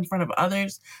looks bad in front of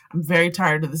others. I'm very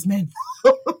tired of this man.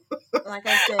 Like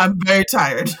I said, I'm very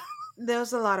tired.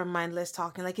 There's a lot of mindless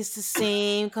talking. Like it's the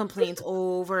same complaints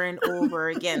over and over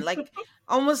again. Like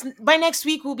almost by next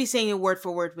week we'll be saying it word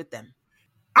for word with them.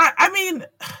 I mean,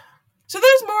 so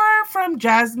there's more from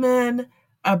Jasmine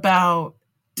about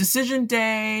decision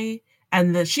day,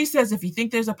 and that she says if you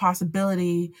think there's a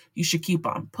possibility, you should keep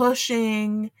on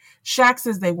pushing. Shaq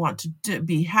says they want to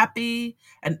be happy,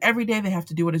 and every day they have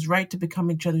to do what is right to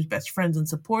become each other's best friends and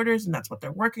supporters, and that's what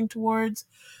they're working towards.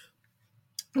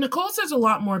 Nicole says a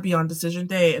lot more beyond decision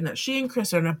day, and that she and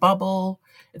Chris are in a bubble.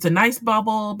 It's a nice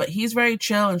bubble, but he's very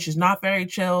chill and she's not very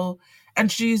chill. And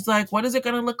she's like, what is it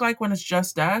going to look like when it's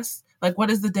just us? Like,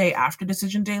 what is the day after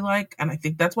decision day like? And I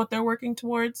think that's what they're working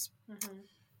towards. Mm-hmm.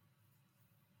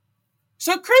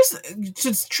 So Chris,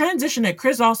 to transition it,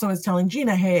 Chris also is telling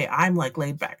Gina, hey, I'm like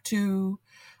laid back too.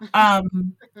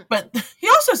 But he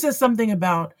also says something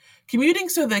about commuting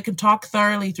so they can talk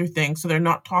thoroughly through things so they're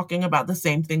not talking about the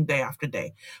same thing day after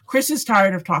day. Chris is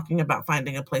tired of talking about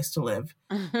finding a place to live.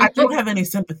 I don't have any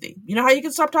sympathy. You know how you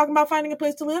can stop talking about finding a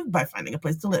place to live? By finding a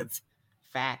place to live.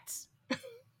 Facts.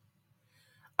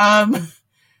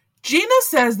 Gina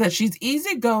says that she's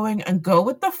easygoing and go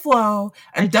with the flow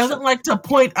and doesn't like to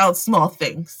point out small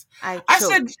things. I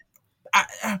said,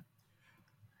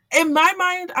 in my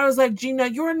mind, I was like, Gina,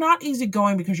 you're not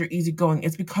easygoing because you're easygoing.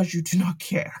 It's because you do not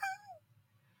care.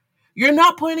 You're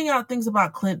not pointing out things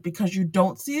about Clint because you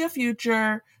don't see a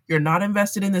future. You're not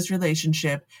invested in this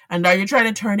relationship. And now you're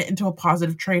trying to turn it into a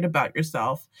positive trait about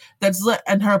yourself.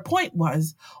 And her point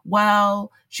was,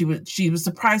 well, she was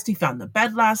surprised he found the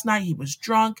bed last night. He was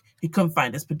drunk. He couldn't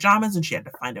find his pajamas and she had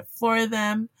to find it for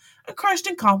them. And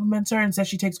Kirsten compliments her and says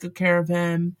she takes good care of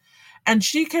him. And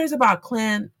she cares about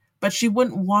Clint, but she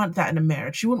wouldn't want that in a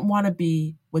marriage. She wouldn't want to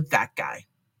be with that guy.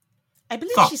 I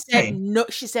believe she said no.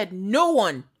 She said no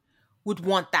one would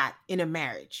want that in a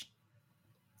marriage.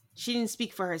 She didn't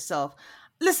speak for herself.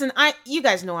 Listen, you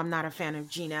guys know I'm not a fan of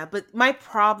Gina, but my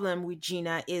problem with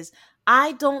Gina is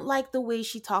I don't like the way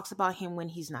she talks about him when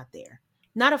he's not there.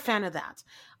 Not a fan of that.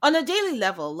 On a daily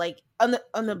level, like on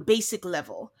a basic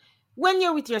level, when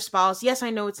you're with your spouse, yes,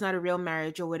 I know it's not a real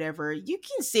marriage or whatever. You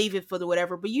can save it for the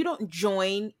whatever, but you don't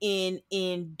join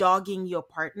in dogging your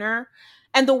partner.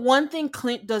 And the one thing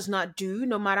Clint does not do,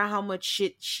 no matter how much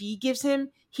shit she gives him,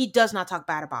 he does not talk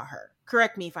bad about her.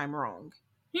 Correct me if I'm wrong.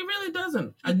 He really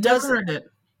doesn't. I never heard it.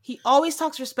 He always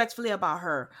talks respectfully about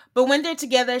her. But when they're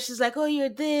together, she's like, oh, you're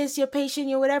this, you're patient,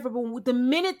 you're whatever. But the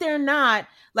minute they're not,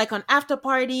 like on after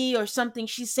party or something,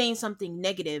 she's saying something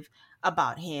negative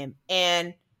about him.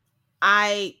 And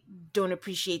I don't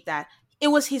appreciate that. It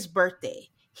was his birthday.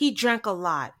 He drank a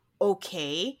lot.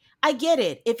 Okay. I get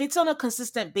it. If it's on a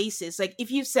consistent basis, like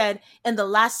if you said in the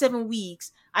last 7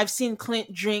 weeks, I've seen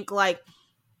Clint drink like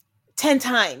 10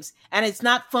 times and it's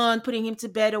not fun putting him to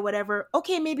bed or whatever.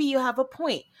 Okay, maybe you have a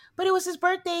point. But it was his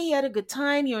birthday. He had a good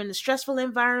time. You're in a stressful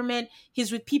environment.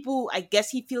 He's with people I guess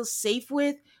he feels safe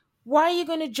with. Why are you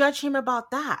going to judge him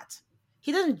about that?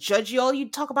 He doesn't judge you. All you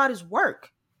talk about is work.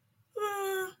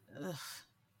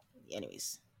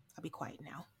 Anyways, I'll be quiet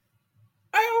now.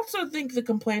 I also think the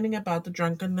complaining about the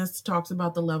drunkenness talks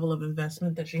about the level of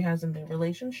investment that she has in their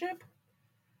relationship.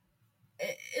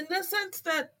 In the sense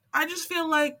that I just feel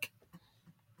like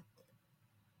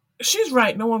she's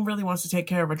right. No one really wants to take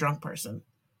care of a drunk person.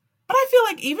 But I feel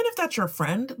like even if that's your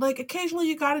friend, like occasionally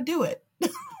you got to do it.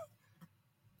 Yep.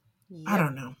 I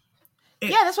don't know.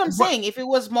 Yeah, that's what I'm saying. If it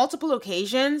was multiple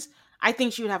occasions, I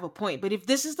think she would have a point. But if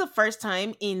this is the first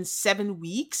time in 7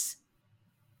 weeks,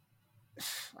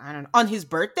 I don't know, on his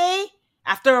birthday,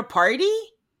 after a party,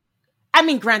 I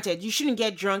mean, granted, you shouldn't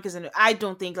get drunk I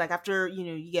don't think like after,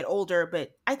 you get older,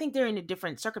 but I think they're in a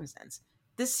different circumstance.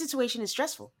 This situation is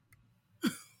stressful.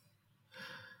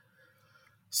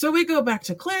 So we go back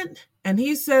to Clint, and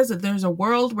he says that there's a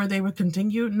world where they would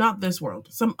continue, not this world,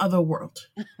 some other world.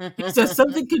 He says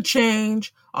something could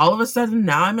change. All of a sudden,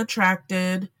 now I'm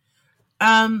attracted.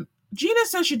 Gina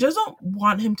says she doesn't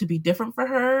want him to be different for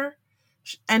her.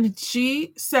 And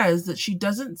she says that he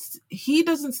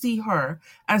doesn't see her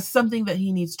as something that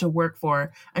he needs to work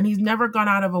for. And he's never gone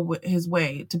out of his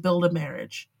way to build a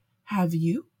marriage. Have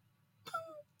you?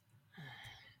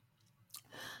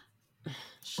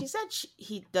 She said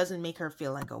he doesn't make her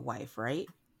feel like a wife, right?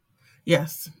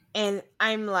 Yes. And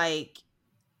I'm like,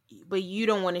 but you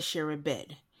don't want to share a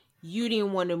bed. You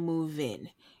didn't want to move in.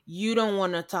 You don't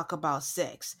want to talk about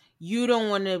sex. You don't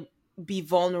want to be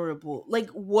vulnerable. Like,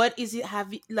 what is it?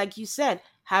 Like you said,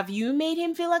 have you made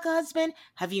him feel like a husband?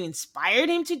 Have you inspired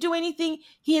him to do anything?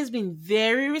 He has been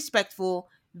very respectful,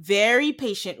 very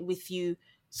patient with you.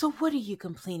 So what are you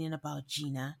complaining about,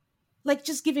 Gina? Like,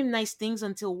 just give him nice things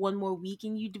until one more week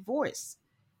and you divorce.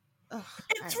 Ugh,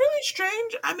 It's really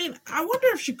strange. I mean, I wonder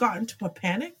if she got into a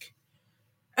panic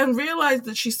and realized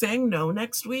that she's saying no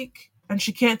next week and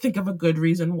she can't think of a good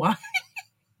reason why.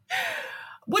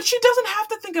 Which she doesn't have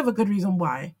to think of a good reason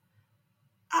why.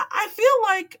 I feel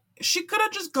like she could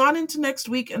have just gone into next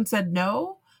week and said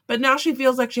no, but now she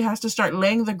feels like she has to start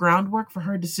laying the groundwork for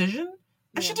her decision.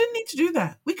 And she didn't need to do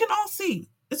that. We can all see.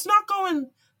 It's not going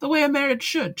the way a marriage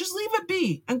should. Just leave it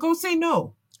be and go say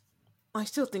no. I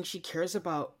still think she cares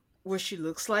about what she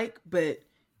looks like, but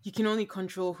you can only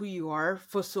control who you are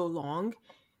for so long.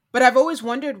 But I've always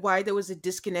wondered why there was a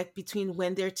disconnect between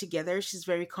when they're together. She's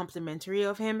very complimentary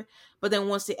of him. But then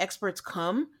once the experts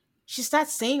come, she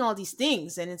starts saying all these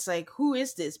things. And it's like, who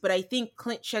is this? But I think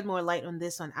Clint shed more light on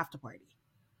this on After Party.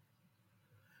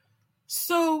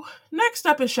 So next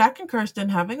up is Shaq and Kirsten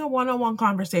having a one-on-one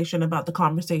conversation about the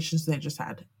conversations they just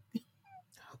had.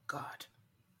 Oh, God.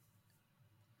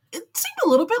 It seemed a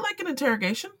little bit like an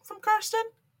interrogation from Kirsten.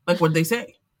 Like, what'd they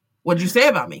say? What'd you say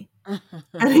about me?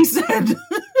 And he said,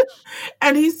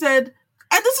 and this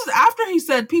is after he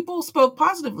said people spoke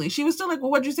positively. She was still like,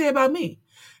 well, what'd you say about me?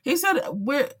 He said,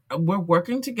 we're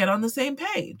working to get on the same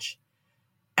page.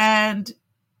 And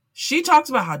she talks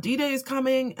about how D-Day is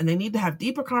coming and they need to have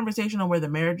deeper conversation on where the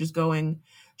marriage is going.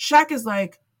 Shaq is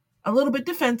like a little bit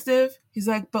defensive. He's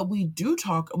like, but we do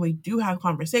talk and we do have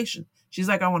conversation. She's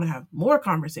like, I want to have more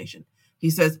conversation. He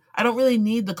says, I don't really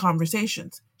need the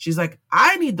conversations. She's like,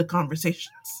 I need the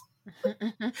conversations.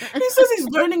 He says he's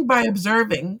learning by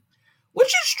observing, which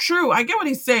is true. I get what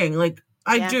he's saying. Like,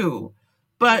 I do.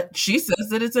 But she says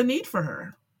that it's a need for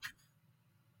her.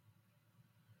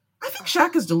 I think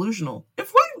Shaq is delusional.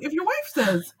 If your wife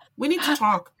says, we need to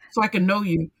talk so I can know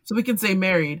you, so we can say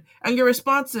married, and your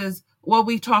response is, well,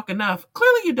 we talk enough,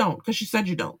 clearly you don't, because she said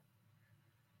you don't.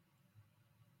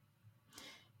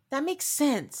 That makes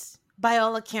sense, by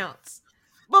all accounts.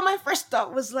 But my first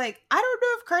thought was like, I don't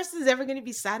know if Kirsten's ever going to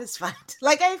be satisfied.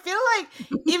 Like, I feel like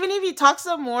even if you talk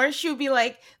some more, she'll be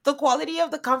like, the quality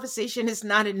of the conversation is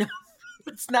not enough.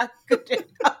 It's not good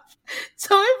enough.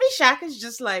 So maybe Shaq is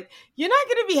just like, you're not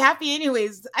going to be happy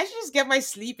anyways. I should just get my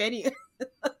sleep anyway.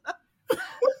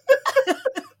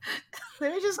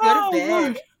 Let me just go to bed.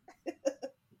 Lord.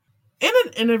 In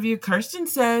an interview, Kirsten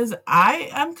says, I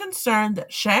am concerned that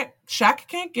Shaq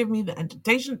can't give me the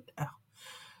attention.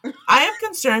 I am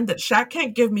concerned that Shaq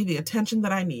can't give me the attention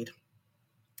that I need.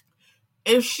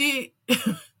 If she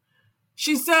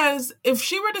says, if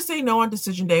she were to say no on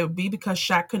decision day, it would be because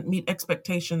Shaq couldn't meet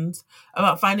expectations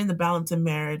about finding the balance in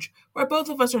marriage where both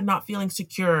of us are not feeling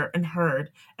secure and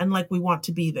heard and like we want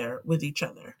to be there with each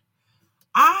other.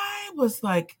 I was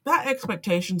like, that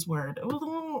expectations word,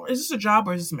 is this a job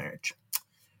or is this marriage?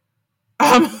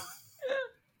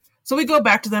 So we go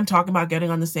back to them talking about getting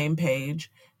on the same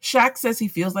page. Shaq says he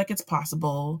feels like it's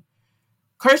possible.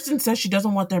 Kirsten says she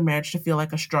doesn't want their marriage to feel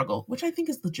like a struggle, which I think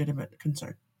is legitimate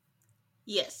concern.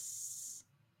 Yes.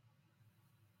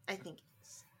 I think it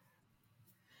is.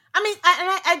 I mean,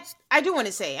 I do want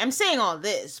to say, I'm saying all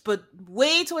this, but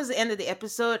way towards the end of the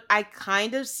episode, I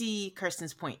kind of see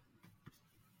Kirsten's point.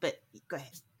 But go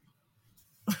ahead.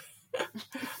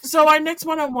 So our next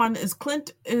one-on-one is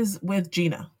Clint is with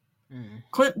Gina.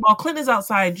 While Clint is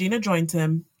outside, Gina joins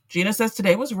him. Gina says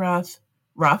today was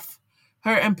rough.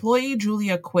 Her employee,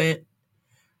 Julia, quit.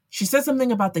 She says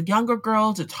something about the younger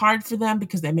girls. It's hard for them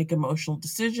because they make emotional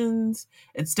decisions.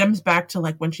 It stems back to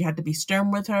like when she had to be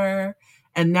stern with her.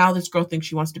 And now this girl thinks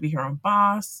she wants to be her own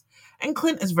boss. And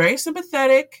Clint is very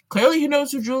sympathetic. Clearly he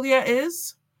knows who Julia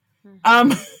is.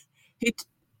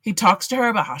 He talks to her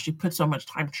about how she put so much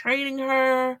time training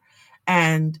her.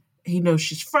 And he knows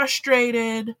she's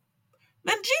frustrated.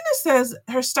 Then Gina says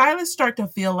her stylists start to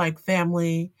feel like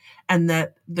family and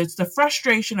that there's the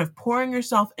frustration of pouring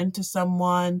yourself into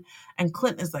someone. And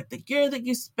Clint is like, the year that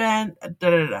you spent,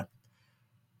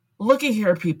 Looky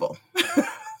here, people.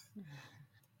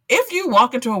 If you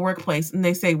walk into a workplace and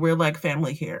they say, we're like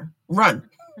family here, run.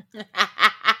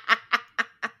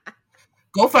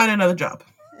 Go find another job.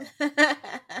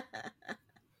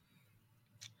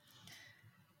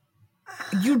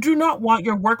 You do not want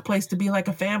your workplace to be like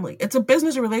a family. It's a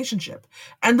business relationship.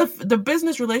 And the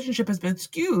business relationship has been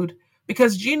skewed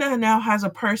because Gina now has a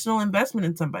personal investment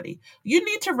in somebody. You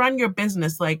need to run your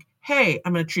business like, hey,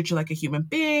 I'm going to treat you like a human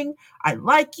being. I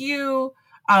like you.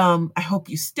 I hope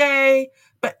you stay.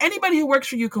 But anybody who works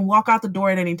for you can walk out the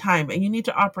door at any time, and you need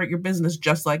to operate your business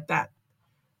just like that.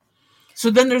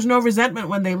 So then there's no resentment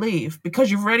when they leave because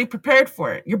you've already prepared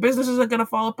for it. Your business isn't going to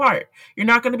fall apart. You're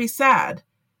not going to be sad.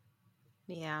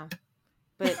 Yeah.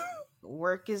 But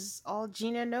work is all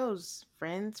Gina knows.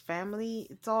 Friends, family,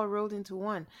 it's all rolled into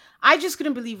one. I just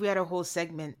couldn't believe we had a whole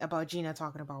segment about Gina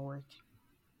talking about work.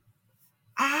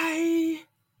 I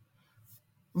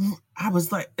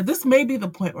was like, this may be the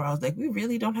point where I was like, we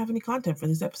really don't have any content for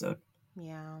this episode.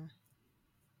 Yeah.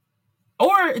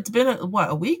 Or it's been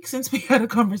a week since we had a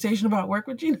conversation about work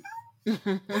with Gina.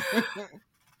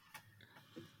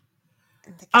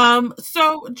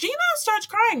 So Gina starts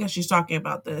crying as she's talking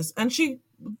about this, and she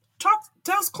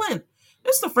tells Clint,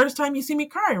 "This is the first time you see me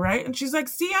cry, right?" And she's like,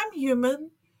 "See, I'm human."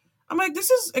 I'm like,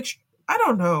 "This is I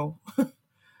don't know."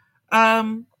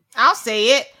 I'll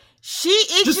say it.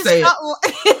 It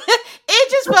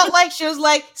just felt like she was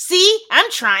like, "See, I'm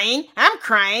trying, I'm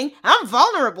crying, I'm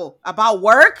vulnerable about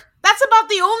work. That's about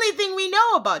the only thing we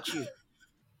know about you."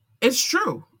 It's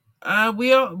true.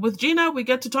 With Gina, we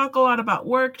get to talk a lot about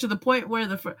work to the point where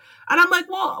and I'm like,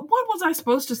 well, what was I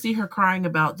supposed to see her crying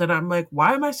about? That I'm like,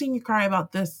 why am I seeing you cry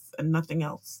about this and nothing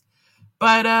else?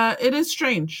 But it is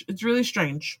strange. It's really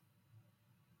strange.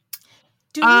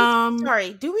 Do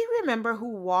we remember who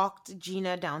walked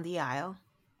Gina down the aisle?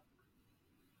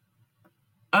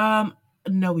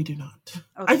 No, we do not.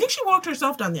 Okay. I think she walked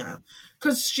herself down the aisle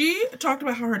because she talked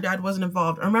about how her dad wasn't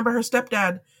involved. I remember her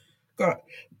stepdad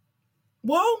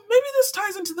well, maybe this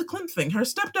ties into the Clint thing. Her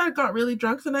stepdad got really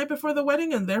drunk the night before the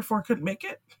wedding and therefore couldn't make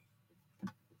it.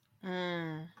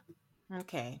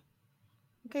 Okay.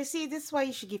 Okay, see, this is why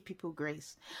you should give people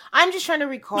grace. I'm just trying to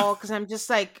recall because I'm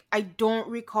just like, I don't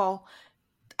recall.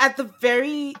 At the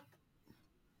very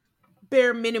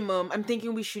bare minimum, I'm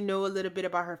thinking we should know a little bit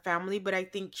about her family, but I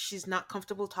think she's not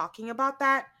comfortable talking about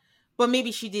that. But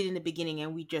maybe she did in the beginning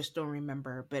and we just don't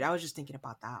remember. But I was just thinking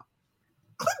about that.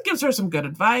 Clint gives her some good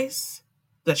advice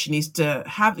that she needs to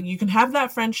have. You can have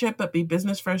that friendship, but be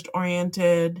business first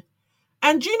oriented.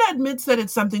 And Gina admits that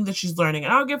it's something that she's learning.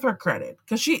 And I'll give her credit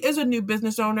because she is a new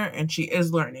business owner and she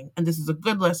is learning. And this is a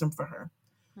good lesson for her.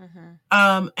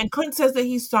 Mm-hmm. And Clint says that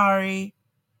he's sorry.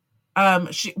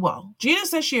 Gina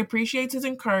says she appreciates his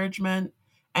encouragement.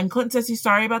 And Clint says he's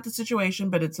sorry about the situation,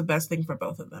 but it's the best thing for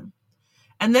both of them.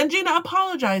 And then Gina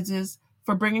apologizes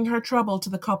for bringing her trouble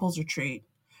to the couples retreat.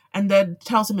 And then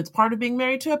tells him it's part of being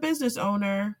married to a business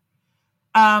owner.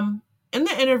 In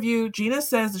the interview, Gina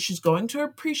says that she's going to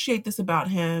appreciate this about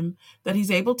him, that he's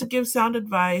able to give sound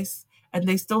advice, and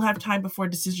they still have time before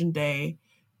decision day.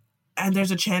 And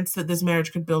there's a chance that this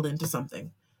marriage could build into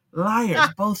something.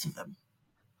 Liars, both of them.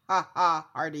 Ha ha,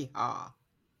 hardy ha.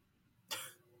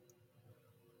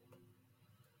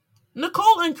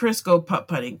 Nicole and Chris go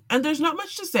putt-putting. And there's not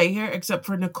much to say here, except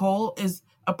for Nicole is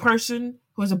a person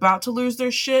who is about to lose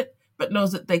their shit, but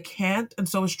knows that they can't, and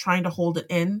so is trying to hold it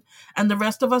in. And the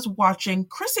rest of us watching,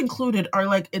 Chris included, are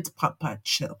like, it's putt-putt,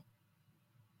 chill.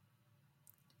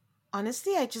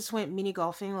 Honestly, I just went mini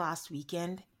golfing last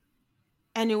weekend,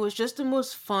 and it was just the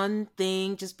most fun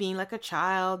thing, just being like a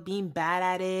child, being bad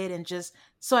at it, and just,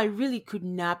 so I really could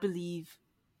not believe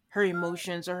her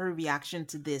emotions or her reaction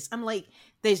to this. I'm like,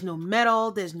 there's no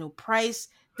medal, there's no prize,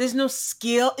 there's no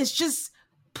skill, it's just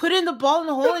putting the ball in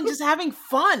the hole and just having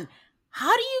fun.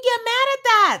 How do you get mad at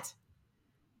that?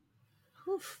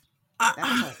 Oof,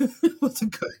 it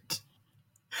wasn't good.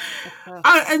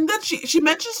 And then she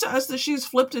mentions to us that she's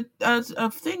flipped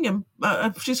a thing and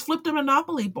she's flipped a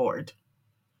Monopoly board.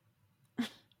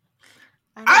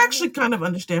 I actually kind of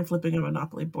understand flipping a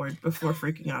Monopoly board before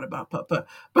freaking out about putt-putt,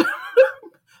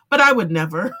 but I would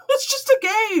never. It's just a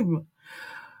game.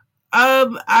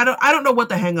 I don't know what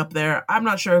the hang up there. I'm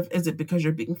not sure is it because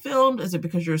you're being filmed? Is it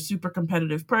because you're a super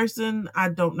competitive person? I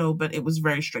don't know, but it was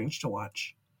very strange to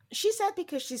watch. She said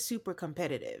because she's super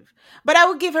competitive. But I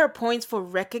would give her points for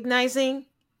recognizing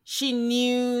she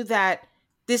knew that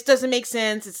this doesn't make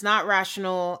sense, it's not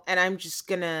rational, and I'm just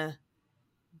gonna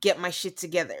get my shit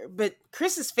together. But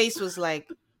Chris's face was like,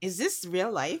 is this real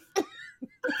life?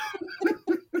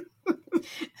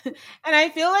 And I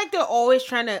feel like they're always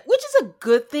trying to, which is a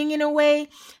good thing in a way,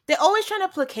 they're always trying to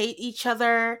placate each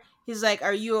other. He's like,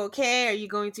 are you okay? Are you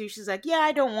going to? She's like, yeah,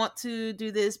 I don't want to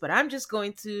do this, but I'm just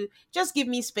going to. Just give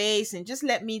me space and just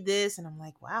let me this. And I'm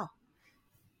like, wow.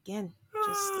 Again,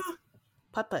 just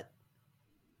putt-putt.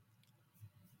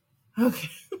 Okay.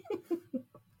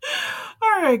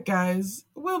 All right, guys.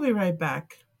 We'll be right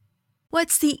back.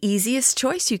 What's the easiest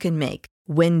choice you can make?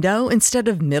 Window instead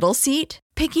of middle seat?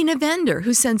 Picking a vendor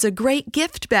who sends a great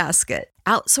gift basket?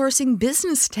 Outsourcing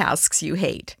business tasks you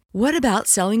hate? What about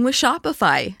selling with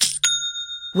Shopify?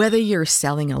 Whether you're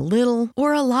selling a little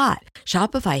or a lot,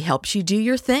 Shopify helps you do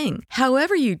your thing,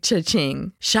 however you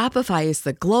cha-ching. Shopify is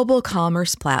the global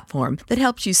commerce platform that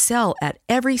helps you sell at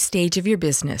every stage of your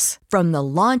business. From the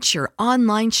launch your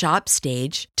online shop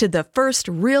stage to the first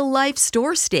real-life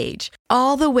store stage,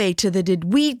 all the way to the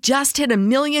did we just hit a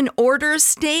million orders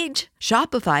stage.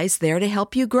 Shopify's there to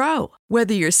help you grow.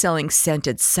 Whether you're selling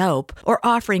scented soap or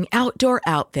offering outdoor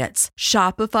outfits,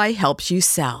 Shopify helps you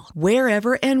sell.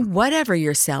 Wherever and whatever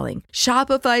you're selling,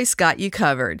 Shopify's got you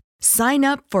covered. Sign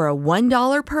up for a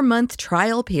 $1 per month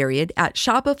trial period at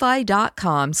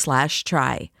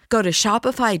shopify.com/try. Go to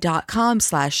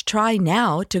shopify.com/try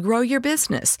now to grow your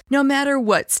business, no matter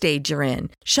what stage you're in.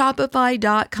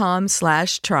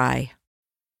 Shopify.com/try.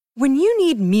 When you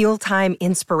need mealtime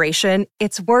inspiration,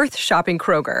 it's worth shopping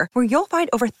Kroger, where you'll find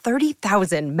over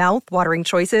 30,000 mouth-watering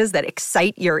choices that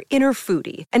excite your inner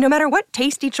foodie. And no matter what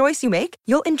tasty choice you make,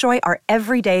 you'll enjoy our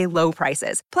everyday low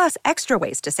prices, plus extra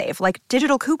ways to save, like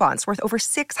digital coupons worth over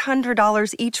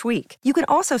 $600 each week. You can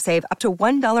also save up to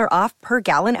 $1 off per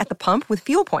gallon at the pump with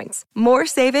fuel points. More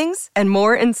savings and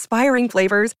more inspiring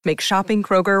flavors make shopping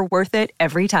Kroger worth it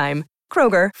every time.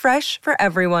 Kroger, fresh for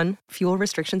everyone. Fuel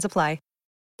restrictions apply.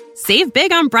 Save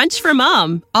big on brunch for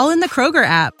mom, all in the Kroger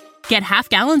app. Get half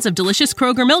gallons of delicious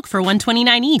Kroger milk for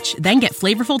 $1.29 each. Then get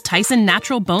flavorful Tyson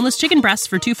natural boneless chicken breasts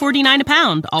for $2.49 a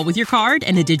pound, all with your card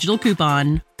and a digital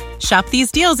coupon. Shop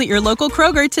these deals at your local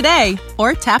Kroger today,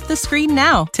 or tap the screen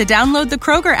now to download the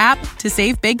Kroger app to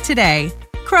save big today.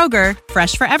 Kroger,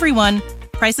 fresh for everyone.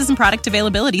 Prices and product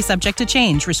availability subject to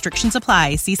change. Restrictions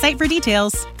apply. See site for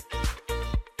details.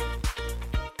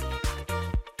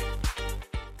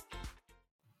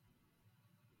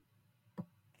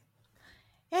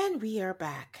 And we are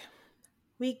back.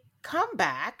 We come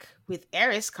back with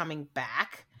Eris coming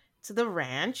back to the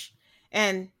ranch.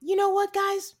 And you know what,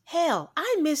 guys? Hell,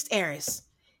 I missed Eris.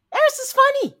 Eris is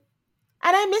funny.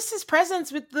 And I missed his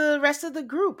presence with the rest of the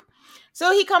group.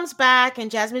 So he comes back and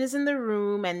Jasmine is in the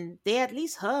room and they at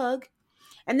least hug.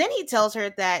 And then he tells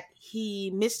her that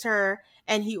he missed her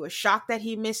and he was shocked that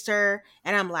he missed her.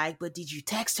 And I'm like, but did you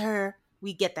text her?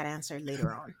 We get that answer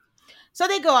later on. So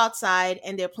they go outside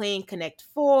and they're playing Connect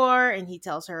 4 and he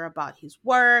tells her about his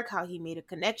work, how he made a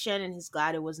connection and he's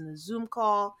glad it wasn't a Zoom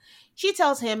call. She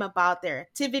tells him about their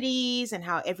activities and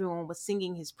how everyone was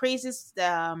singing his praises,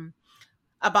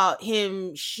 about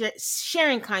him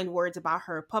sharing kind words about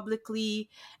her publicly.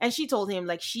 And she told him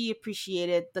like she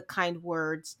appreciated the kind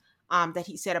words that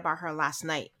he said about her last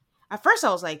night. At first I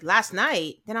was like, last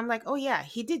night? Then I'm like, oh yeah,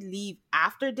 he did leave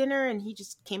after dinner and he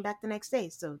just came back the next day.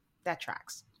 So that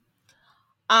tracks.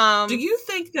 Do you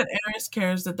think that Eris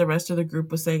cares that the rest of the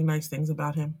group was saying nice things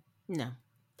about him? No,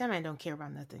 that man don't care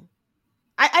about nothing.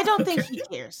 I don't think he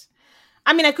cares.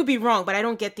 I mean, I could be wrong, but I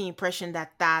don't get the impression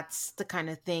that that's the kind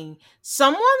of thing.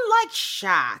 Someone like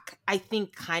Shaq, I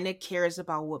think, kind of cares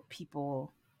about what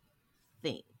people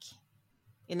think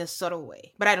in a subtle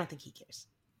way, but I don't think he cares.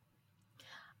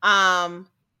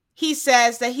 He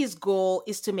says that his goal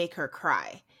is to make her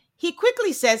cry. He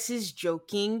quickly says he's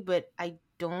joking, but I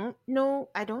don't know.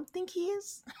 I don't think he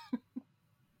is.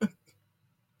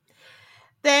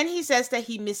 Then he says that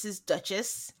he misses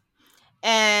Duchess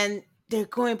and they're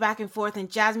going back and forth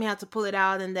and Jasmine had to pull it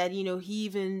out and that, he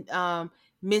even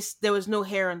missed, there was no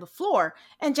hair on the floor.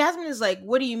 And Jasmine is like,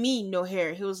 what do you mean no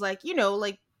hair? He was like,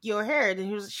 like your hair.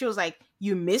 And she was like,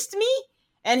 you missed me?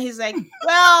 And he's like,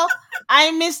 well, I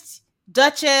missed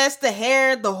Duchess, the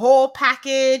hair, the whole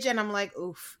package. And I'm like,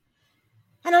 oof.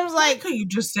 And I was like, why couldn't you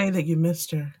just say that you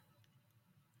missed her?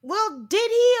 Well,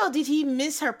 did he or did he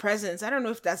miss her presence? I don't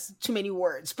know if that's too many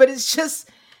words, but it's just,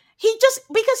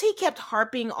 because he kept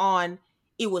harping on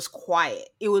it was quiet,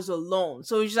 it was alone.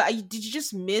 So it was like, did you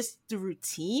just miss the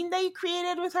routine that you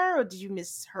created with her or did you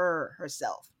miss her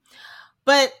herself?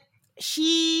 But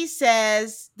she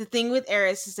says the thing with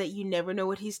Eris is that you never know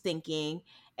what he's thinking.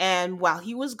 And while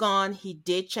he was gone, he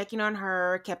did check in on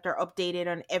her, kept her updated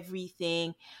on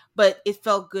everything. But it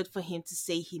felt good for him to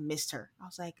say he missed her. I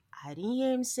was like, I didn't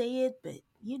hear him say it, but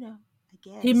I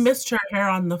guess. He missed her hair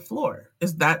on the floor.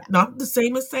 Is that not the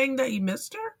same as saying that he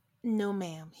missed her? No,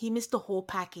 ma'am. He missed the whole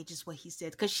package is what he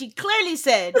said. Because she clearly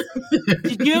said,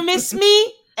 did you miss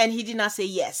me? And he did not say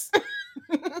yes.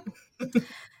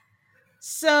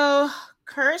 So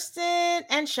Kirsten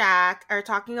and Shaq are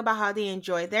talking about how they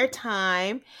enjoy their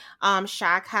time.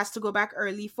 Shaq has to go back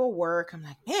early for work. I'm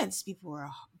like, man, these people are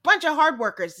a bunch of hard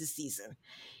workers this season.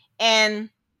 And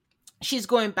she's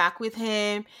going back with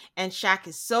him. And Shaq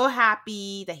is so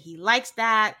happy that he likes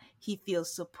that. He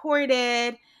feels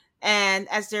supported. And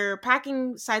as they're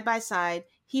packing side by side,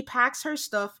 he packs her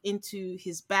stuff into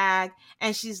his bag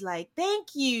and she's like,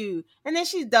 thank you. And then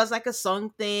she does like a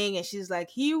song thing and she's like,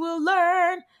 he will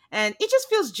learn. And it just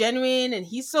feels genuine. And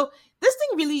this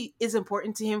thing really is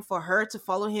important to him for her to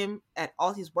follow him at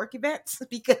all his work events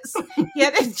because he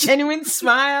had a genuine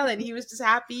smile and he was just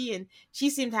happy and she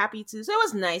seemed happy too. So it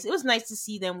was nice. It was nice to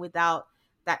see them without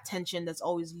that tension that's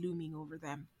always looming over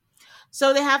them.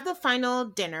 So they have the final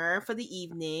dinner for the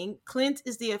evening. Clint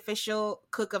is the official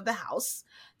cook of the house.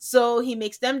 So he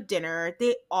makes them dinner.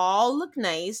 They all look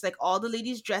nice, like all the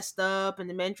ladies dressed up and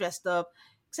the men dressed up,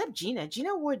 except Gina.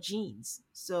 Gina wore jeans.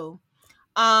 So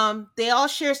they all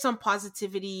share some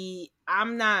positivity.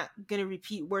 I'm not gonna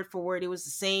repeat word for word. It was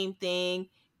the same thing.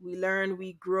 We learn,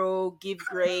 we grow, give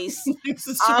grace.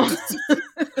 I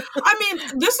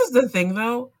mean, this is the thing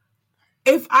though.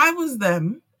 If I was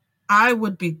them, I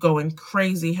would be going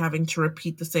crazy having to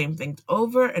repeat the same things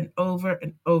over and over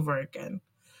and over again.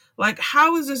 Like,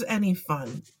 how is this any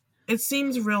fun? It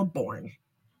seems real boring.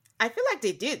 I feel like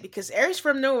they did because Aries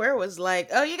from nowhere was like,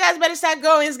 "Oh, you guys better start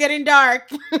going. It's getting dark."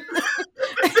 but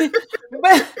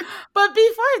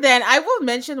before then, I will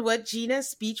mention what Gina's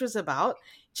speech was about.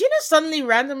 Gina suddenly,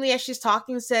 randomly, as she's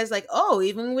talking, says like, "Oh,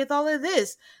 even with all of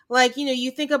this, like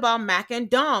you think about Mac and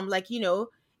Dom, like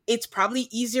it's probably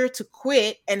easier to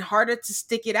quit and harder to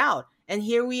stick it out. And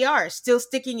here we are, still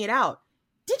sticking it out."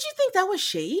 Did you think that was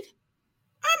shade?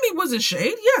 I mean, was it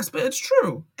shade? Yes, but it's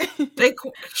true.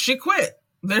 She quit.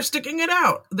 They're sticking it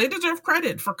out. They deserve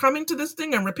credit for coming to this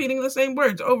thing and repeating the same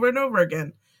words over and over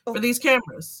again for these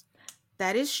cameras.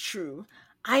 That is true.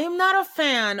 I am not a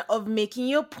fan of making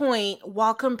your point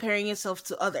while comparing yourself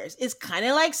to others. It's kind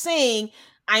of like saying,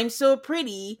 I'm so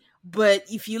pretty, but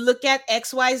if you look at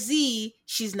XYZ,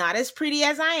 she's not as pretty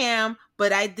as I am,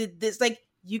 but I did this. Like,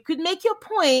 you could make your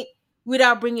point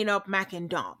without bringing up Mac and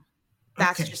Dom.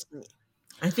 That's just me.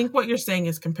 I think what you're saying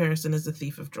is comparison is a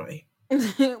thief of joy.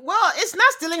 Well, it's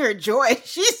not stealing her joy.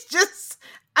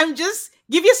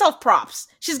 Give yourself props.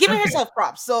 She's giving herself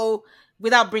props. So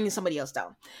without bringing somebody else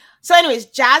down. So anyways,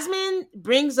 Jasmine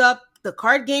brings up the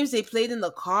card games they played in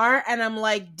the car. And I'm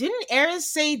like, didn't Eris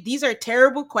say these are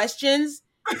terrible questions?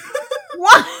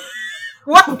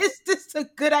 Why is this a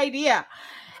good idea?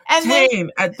 And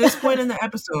Tane, at this point in the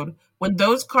episode, when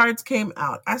those cards came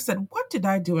out, I said, what did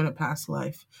I do in a past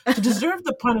life to deserve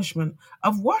the punishment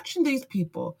of watching these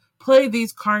people play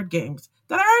these card games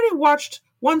that I already watched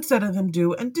one set of them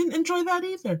do and didn't enjoy that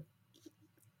either?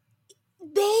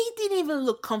 They didn't even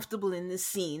look comfortable in this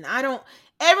scene.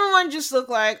 Everyone just looked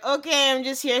like, okay, I'm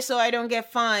just here so I don't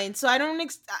get fined. So I don't,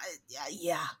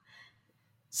 yeah.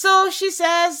 So she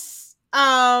says,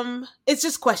 it's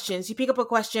just questions. You pick up a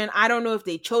question. I don't know if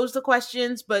they chose the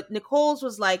questions, but Nicole's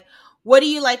was like, what do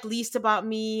you like least about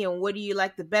me? And what do you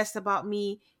like the best about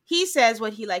me? He says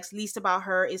what he likes least about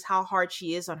her is how hard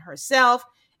she is on herself.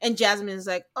 And Jasmine is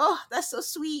like, oh, that's so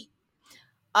sweet.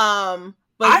 But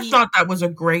I thought that was a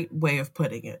great way of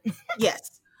putting it.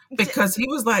 Yes. Because he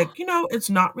was like, it's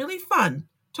not really fun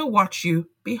to watch you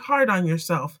be hard on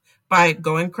yourself by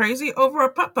going crazy over a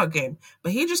putt-putt game.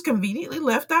 But he just conveniently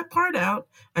left that part out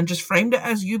and just framed it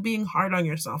as you being hard on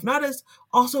yourself. Not as,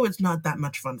 also, it's not that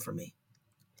much fun for me.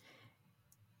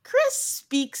 Chris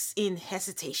speaks in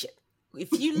hesitation.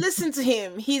 If you listen to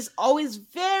him, he's always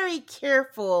very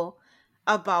careful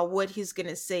about what he's going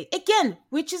to say. Again,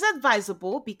 which is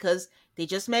advisable because they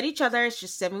just met each other. It's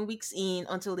just 7 weeks in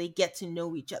until they get to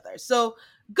know each other. So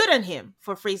good on him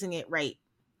for phrasing it right,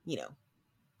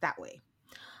 that way.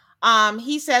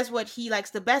 He says what he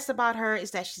likes the best about her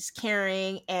is that she's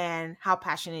caring and how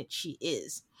passionate she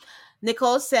is.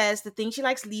 Nicole says the thing she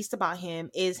likes least about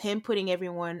him is him putting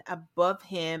everyone above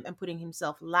him and putting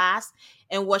himself last.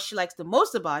 And what she likes the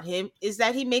most about him is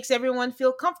that he makes everyone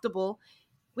feel comfortable,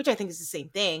 which I think is the same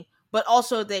thing, but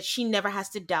also that she never has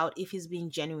to doubt if he's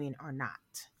being genuine or not.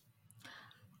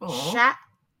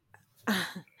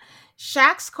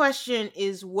 Shaq's question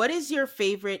is, what is your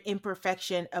favorite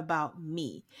imperfection about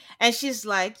me? And she's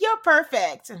like, you're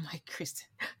perfect. I'm like,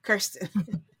 Kirsten.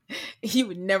 He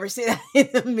would never say that in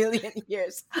a million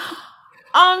years.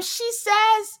 She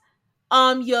says,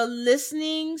 you're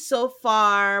listening so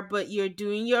far, but you're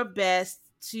doing your best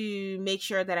to make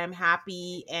sure that I'm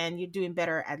happy and you're doing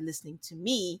better at listening to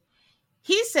me.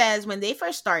 He says when they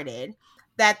first started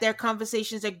that their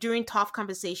conversations, like during tough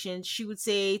conversations, she would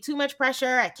say, too much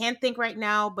pressure, I can't think right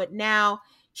now. But now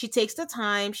she takes the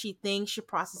time, she thinks, she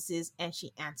processes, and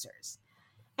she answers.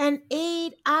 And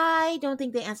Aid, I don't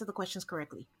think they answer the questions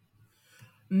correctly.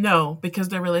 No, because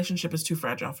their relationship is too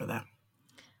fragile for that.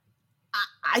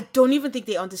 I don't even think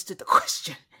they understood the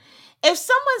question. If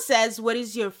someone says, what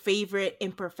is your favorite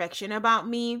imperfection about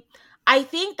me? I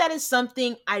think that is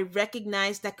something I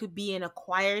recognize that could be an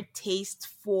acquired taste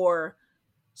for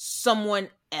someone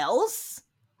else,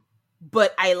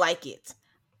 but I like it.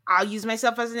 I'll use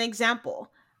myself as an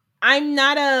example. I'm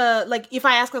not a like if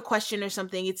I ask a question or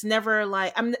something, it's never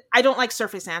like I don't like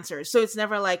surface answers. So it's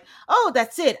never like, "Oh,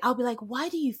 that's it." I'll be like, "Why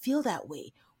do you feel that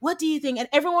way? What do you think?" And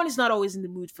everyone is not always in the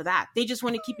mood for that. They just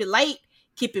want to keep it light,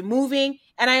 keep it moving,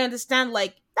 and I understand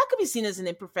like that could be seen as an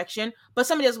imperfection, but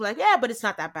somebody else will be like, "Yeah, but it's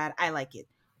not that bad. I like it."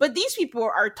 But these people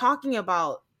are talking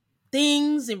about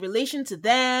things in relation to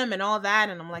them and all that,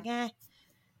 and I'm like,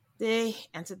 they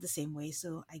answered the same way,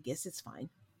 so I guess it's fine.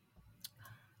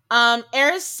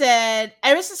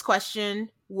 Eris's question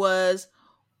was,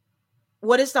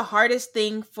 what is the hardest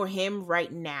thing for him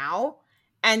right now?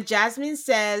 And Jasmine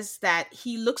says that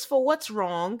he looks for what's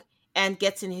wrong and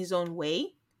gets in his own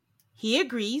way. He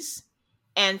agrees.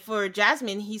 And for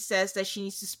Jasmine, he says that she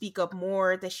needs to speak up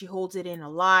more, that she holds it in a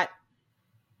lot.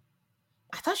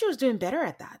 I thought she was doing better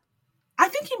at that. I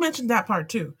think you mentioned that part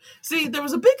too. See, there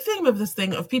was a big theme of this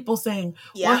thing of people saying,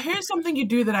 well, here's something you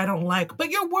do that I don't like, but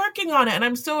you're working on it and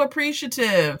I'm so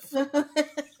appreciative. Because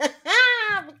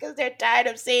they're tired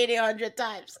of saying it 100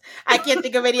 times. I can't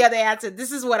think of any other answer.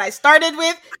 This is what I started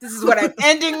with. This is what I'm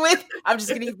ending with. I'm just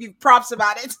going to give you props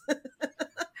about it.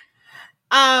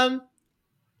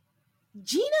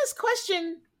 Gina's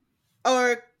question,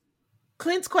 or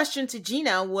Clint's question to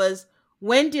Gina was,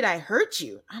 when did I hurt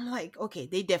you? I'm like, okay,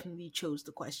 they definitely chose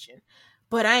the question.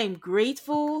 But I am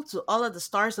grateful to all of the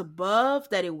stars above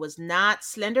that it was not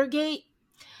Slendergate.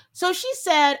 So she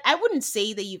said, I wouldn't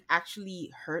say that you've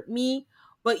actually hurt me,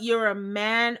 but you're a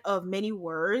man of many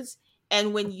words.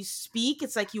 And when you speak,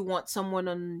 it's like you want someone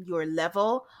on your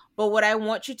level. But what I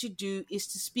want you to do is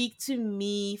to speak to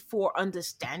me for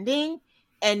understanding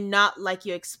and not like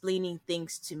you're explaining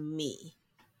things to me.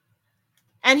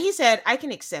 And he said, I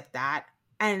can accept that.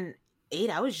 And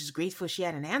Ada, I was just grateful she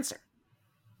had an answer.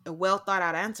 A well thought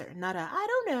out answer, not a, I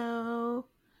don't know.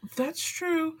 That's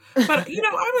true. But,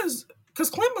 I was, because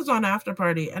Clint was on After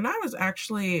Party, and I was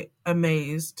actually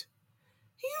amazed.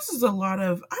 He uses a lot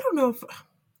of, I don't know if,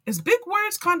 is big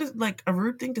words kind of like a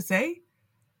rude thing to say?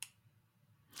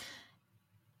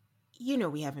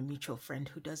 We have a mutual friend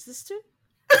who does this too.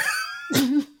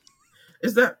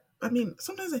 Is that,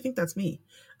 sometimes I think that's me.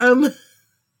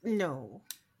 No.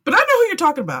 But I know who you're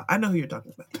talking about.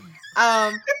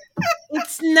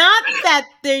 It's not that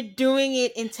they're doing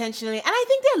it intentionally. And I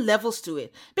think there are levels to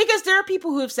it. Because there are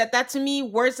people who have said that to me,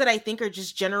 words that I think are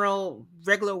just general,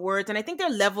 regular words. And I think there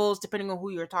are levels depending on who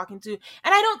you're talking to. And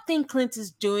I don't think Clint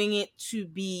is doing it to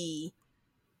be...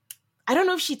 I don't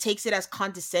know if she takes it as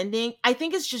condescending. I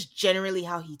think it's just generally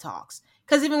how he talks.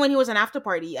 Because even when he was an After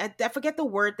Party, I forget the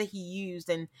word that he used.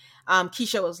 And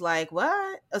Keisha was like,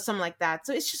 what? Or something like that.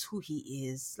 So it's just who he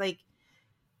is. Like,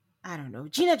 I don't know.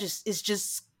 Gina is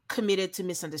just committed to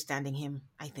misunderstanding him,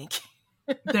 I think.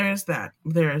 There is that.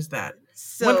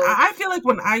 So I feel like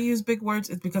when I use big words,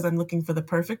 it's because I'm looking for the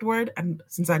perfect word. And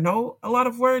since I know a lot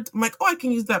of words, I'm like, oh, I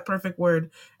can use that perfect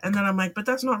word. And then I'm like, but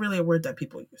that's not really a word that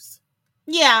people use.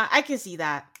 Yeah, I can see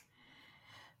that.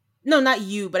 No, not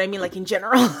you, but I mean like in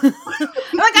general. Like,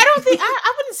 I don't think,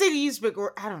 I wouldn't say to use big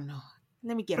word. I don't know.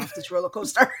 Let me get off this roller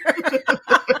coaster.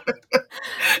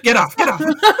 Get off.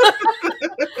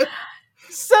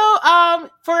 So,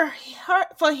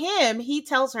 for him, he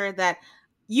tells her that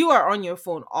you are on your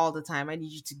phone all the time. I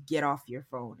need you to get off your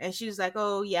phone. And she was like,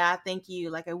 oh yeah, thank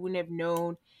you. Like, I wouldn't have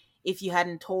known if you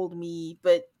hadn't told me.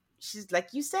 But she's like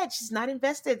you said, she's not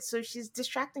invested. So she's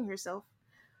distracting herself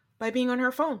by being on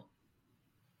her phone.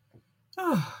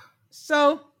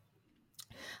 So,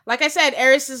 like I said,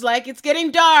 Eris is like, it's getting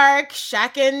dark.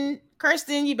 Shaq and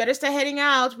Kirsten, you better start heading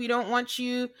out. We don't want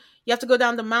you. You have to go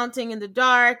down the mountain in the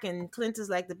dark. And Clint is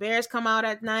like, the bears come out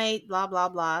at night, blah, blah,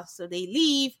 blah. So they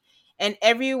leave and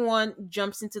everyone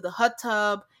jumps into the hot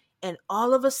tub. And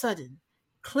all of a sudden,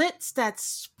 Clint starts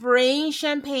spraying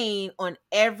champagne on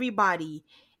everybody.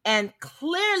 And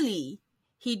clearly,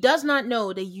 he does not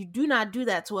know that you do not do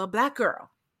that to a black girl.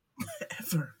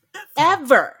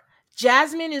 Ever.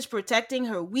 Jasmine is protecting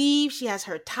her weave. She has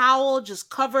her towel just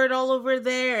covered all over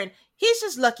there. And he's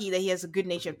just lucky that he has a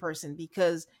good-natured person,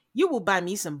 because you will buy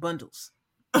me some bundles.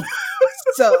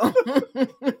 So,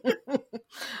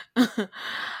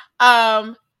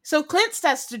 so Clint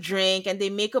starts to drink and they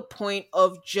make a point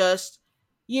of just,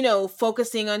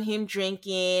 focusing on him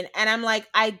drinking. And I'm like,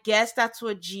 I guess that's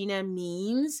what Gina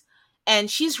means.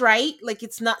 And she's right. Like,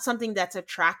 it's not something that's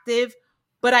attractive.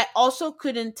 But I also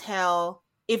couldn't tell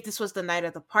if this was the night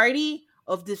of the party,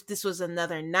 or if this was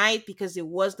another night, because it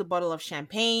was the bottle of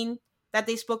champagne that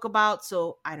they spoke about.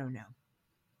 So I don't know.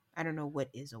 I don't know what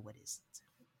is or what isn't.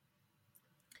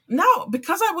 No,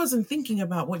 because I wasn't thinking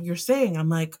about what you're saying, I'm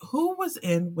like, who was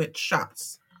in which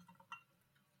shots?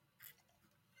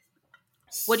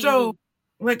 What do you mean?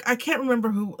 Like, I can't remember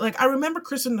who. Like, I remember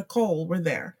Chris and Nicole were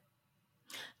there.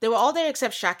 They were all there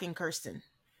except Shaq and Kirsten.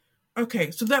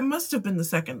 Okay, so that must have been the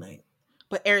second night.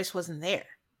 But Eris wasn't there.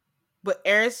 But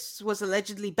Eris was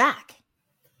allegedly back.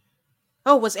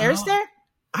 Oh, was Eris there?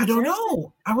 I don't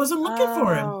know. I wasn't looking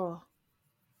for him.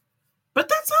 But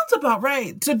that sounds about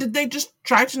right. So did they just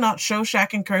try to not show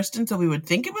Shaq and Kirsten so we would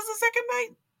think it was the second night?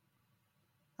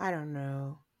 I don't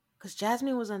know. Because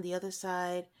Jasmine was on the other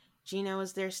side. Gina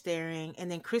was there staring.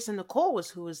 And then Chris and Nicole was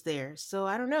who was there. So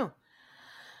I don't know.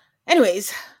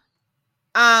 Anyways,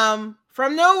 from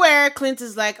nowhere, Clint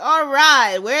is like, all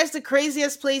right, where's the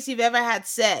craziest place you've ever had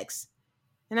sex?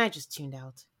 And I just tuned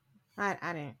out. I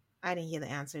didn't hear the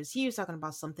answers. He was talking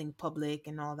about something public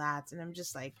and all that. And I'm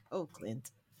just like, oh,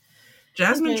 Clint.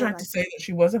 Jasmine tried to say that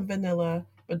she wasn't vanilla,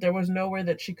 but there was nowhere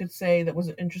that she could say that was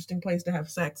an interesting place to have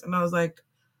sex. And I was like,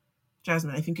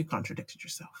 Jasmine, I think you contradicted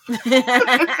yourself.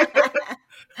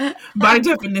 By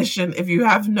definition, if you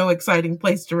have no exciting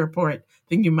place to report,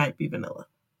 then you might be vanilla.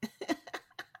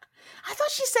 I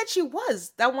thought she said she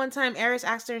was. That one time Eris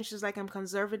asked her and she was like, I'm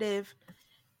conservative.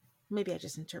 Maybe I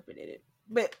just interpreted it.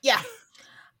 But yeah.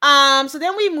 So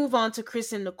then we move on to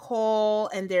Chris and Nicole,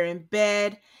 and they're in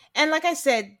bed. And like I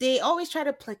said, they always try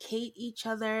to placate each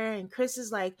other. And Chris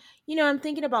is like, I'm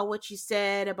thinking about what you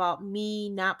said about me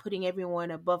not putting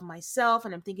everyone above myself.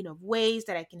 And I'm thinking of ways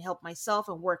that I can help myself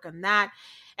and work on that.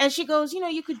 And she goes,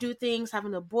 you could do things,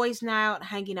 having a boys' night,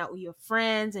 hanging out with your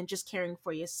friends and just caring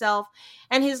for yourself.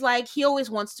 And he's like, he always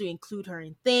wants to include her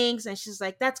in things. And she's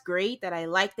like, that's great, that I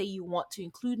like that you want to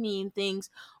include me in things.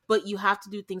 But you have to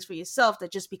do things for yourself,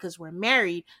 that just because we're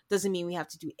married doesn't mean we have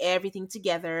to do everything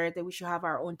together, that we should have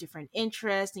our own different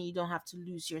interests and you don't have to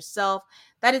lose yourself,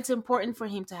 that it's important for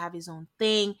him to have his own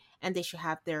thing and they should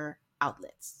have their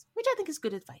outlets, which I think is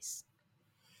good advice.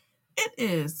 It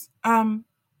is.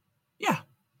 Yeah.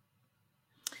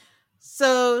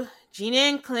 So Gina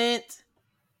and Clint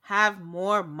have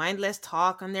more mindless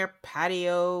talk on their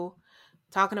patio,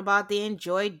 talking about they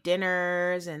enjoy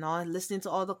dinners and all, listening to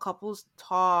all the couples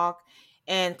talk.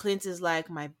 And Clint is like,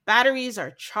 my batteries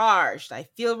are charged. I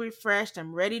feel refreshed.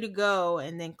 I'm ready to go.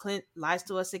 And then Clint lies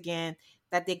to us again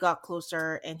that they got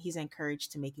closer and he's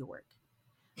encouraged to make it work.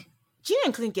 Gina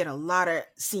and Clint get a lot of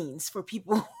scenes for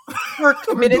people who are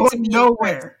committed to being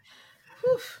nowhere.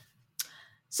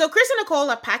 So Chris and Nicole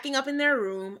are packing up in their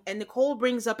room, and Nicole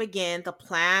brings up again the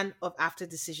plan of after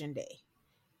decision day.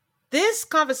 This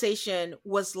conversation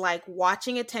was like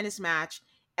watching a tennis match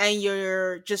and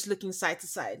you're just looking side to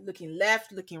side, looking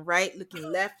left, looking right, looking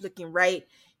left, looking right.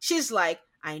 She's like,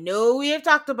 I know we have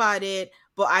talked about it,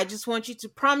 but I just want you to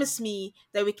promise me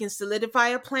that we can solidify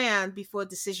a plan before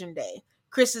decision day.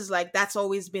 Chris is like, that's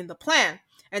always been the plan.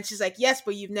 And she's like, yes,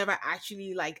 but you've never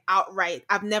actually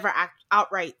I've never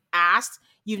outright asked.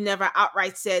 You've never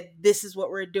outright said, this is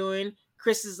what we're doing.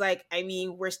 Chris is like, I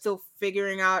mean, we're still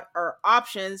figuring out our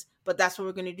options, but that's what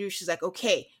we're going to do. She's like,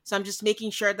 okay, so I'm just making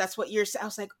sure that's what you're saying. I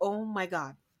was like, oh my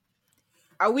God.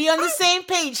 Are we on the same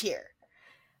page here?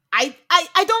 I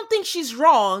don't think she's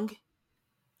wrong.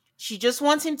 She just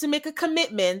wants him to make a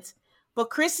commitment,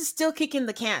 but Chris is still kicking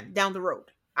the can down the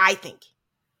road, I think.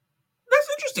 That's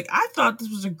interesting. I thought this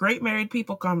was a great married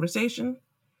people conversation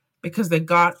because they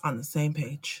got on the same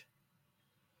page.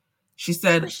 She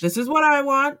said, this is what I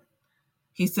want.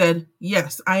 He said,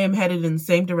 yes, I am headed in the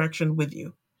same direction with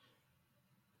you.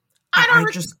 I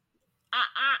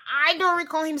don't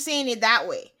recall him saying it that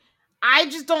way. I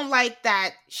just don't like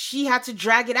that she had to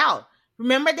drag it out.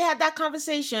 Remember they had that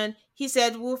conversation. He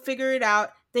said, we'll figure it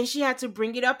out. Then she had to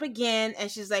bring it up again. And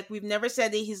she's like, we've never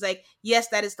said that. He's like, yes,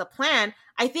 that is the plan.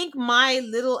 I think my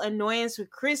little annoyance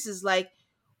with Chris is like,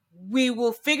 we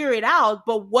will figure it out.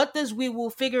 But what does we will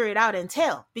figure it out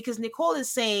entail? Because Nicole is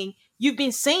saying, you've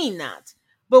been saying that.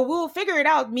 But we'll figure it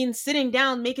out means sitting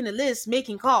down, making a list,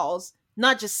 making calls,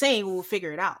 not just saying we'll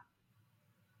figure it out.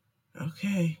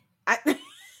 Okay.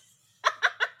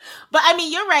 But I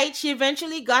mean, you're right. She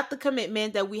eventually got the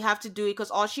commitment that we have to do it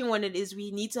because all she wanted is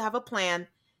we need to have a plan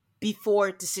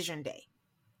before decision day.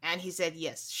 And he said,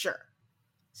 yes, sure.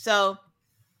 So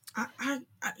they're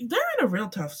in a real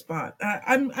tough spot.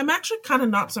 I'm actually kind of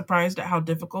not surprised at how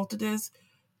difficult it is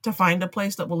to find a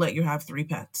place that will let you have 3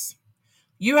 pets.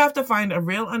 You have to find a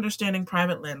real understanding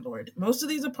private landlord. Most of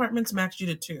these apartments max you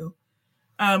to 2.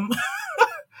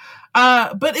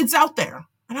 But it's out there.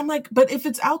 And I'm like, but if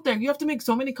it's out there, you have to make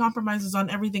so many compromises on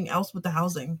everything else with the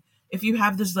housing if you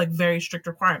have this like very strict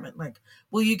requirement, like,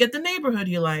 will you get the neighborhood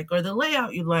you like, or the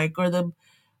layout you like, or the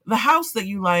house that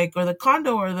you like, or the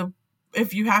condo, or the,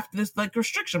 if you have this like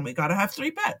restriction, we gotta have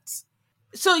 3 pets.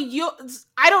 So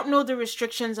I don't know the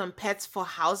restrictions on pets for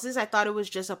houses. I thought it was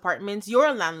just apartments. You're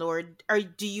a landlord. Or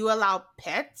do you allow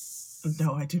pets?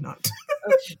 No, I do not.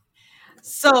 Okay.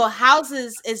 So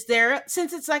houses, is there,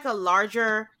 since it's like a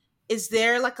larger, is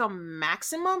there like a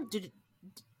maximum?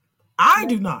 I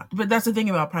do not. But that's the thing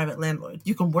about private landlords.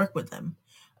 You can work with them.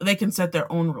 They can set their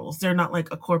own rules. They're not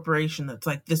like a corporation that's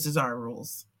like, this is our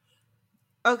rules.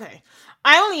 Okay.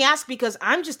 I only ask because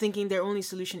I'm just thinking their only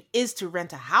solution is to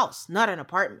rent a house, not an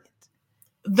apartment.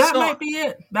 That might be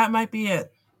it. That might be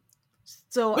it.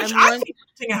 So Which I think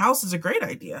renting a house is a great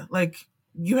idea. Like,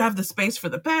 you have the space for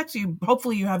the pets.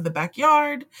 Hopefully you have the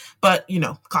backyard, but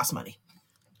costs money.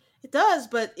 It does,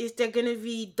 but if they're gonna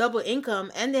be double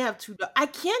income and they have 2 dogs, I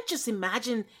can't just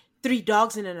imagine 3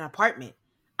 dogs in an apartment.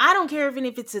 I don't care even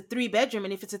if it's a 3-bedroom,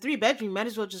 and if it's a 3-bedroom, you might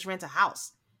as well just rent a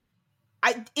house.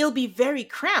 It'll be very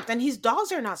cramped, and his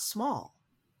dogs are not small.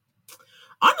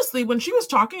 Honestly, when she was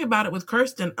talking about it with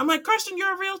Kirsten, I'm like, Kirsten,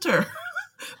 you're a realtor.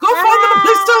 Go find them a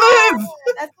place to live.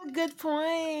 That's a good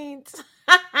point.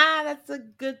 That's a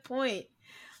good point.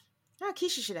 Oh,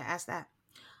 Keisha should have asked that.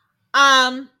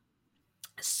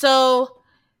 So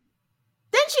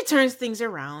then she turns things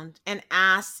around and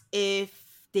asks if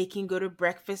they can go to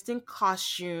breakfast in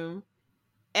costume.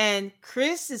 And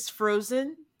Chris is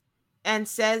frozen and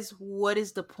says, what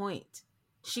is the point?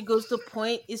 She goes, the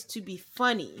point is to be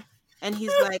funny. And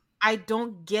he's like, I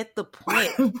don't get the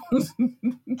point.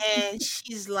 And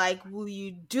she's like, will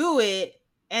you do it?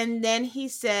 And then he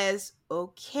says,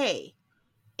 okay.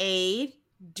 Aid,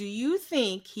 do you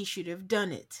think he should have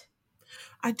done it?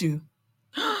 I do.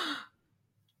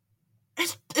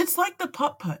 It's like the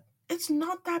putt-putt. It's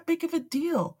not that big of a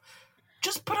deal.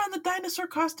 Just put on the dinosaur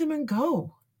costume and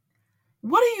go.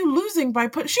 What are you losing by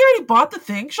she already bought the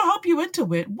thing. She'll help you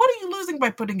into it. What are you losing by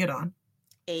putting it on?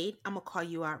 Aid, I'm going to call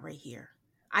you out right here.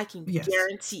 I can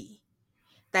guarantee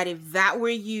that if that were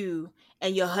you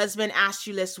and your husband asked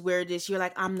you, let's wear this, you're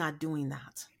like, I'm not doing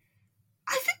that.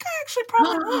 I think I actually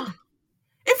probably would.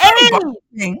 If you already bought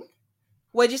the thing.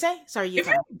 What'd you say? Sorry, if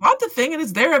you bought the thing and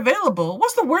it's there available,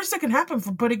 what's the worst that can happen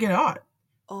from putting it on?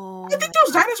 Oh, I think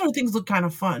those dinosaur things look kind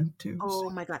of fun too. Oh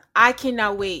my God. I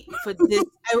cannot wait for this.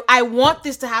 I want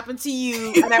this to happen to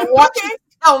you, and I want you to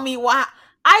tell me why.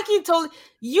 I can totally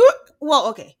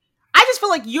okay. I just feel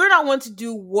like you're not one to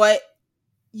do what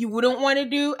you wouldn't want to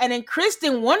do, and then Chris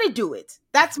didn't want to do it.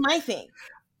 That's my thing.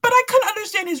 But I couldn't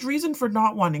understand his reason for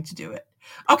not wanting to do it.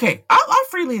 Okay, I'll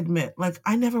freely admit, like,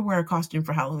 I never wear a costume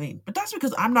for Halloween, but that's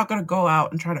because I'm not going to go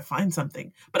out and try to find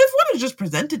something. But if one is just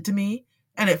presented to me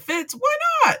and it fits, why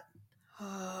not?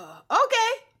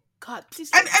 Okay. God,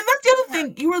 please. And that's the other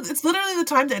thing. It's literally the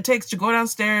time that it takes to go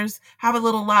downstairs, have a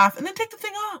little laugh, and then take the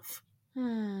thing off.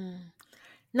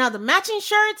 Now, the matching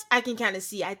shirts, I can kind of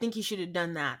see. I think he should have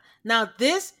done that. Now,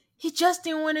 this, he just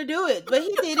didn't want to do it, but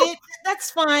he did it. That's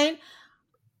fine.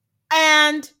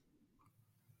 And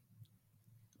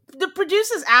the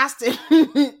producers asked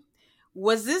him,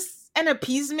 was this an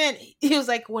appeasement? He was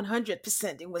like,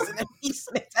 100% it was an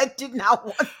appeasement. I did not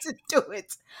want to do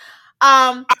it.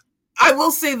 I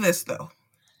will say this, though.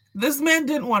 This man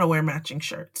didn't want to wear matching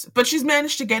shirts, but she's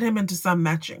managed to get him into some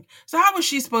matching. So how was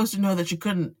she supposed to know that you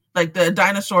couldn't, like, the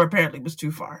dinosaur apparently was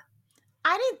too far?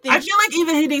 I didn't think... I feel like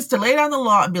either he needs to lay down the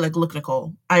law and be like, look,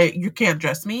 Nicole, you can't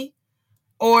dress me,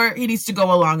 or he needs to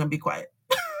go along and be quiet.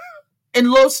 In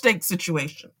low-stakes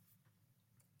situation.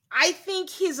 I think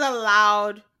he's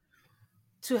allowed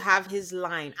to have his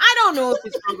line. I don't know if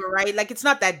it's wrong or right. Like, it's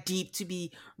not that deep to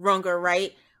be wrong or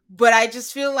right. But I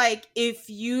just feel like if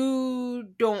you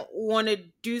don't want to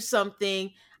do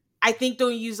something, I think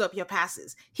don't use up your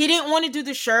passes. He didn't want to do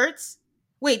the shirts.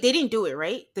 Wait, they didn't do it,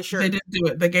 right? The shirts. They didn't do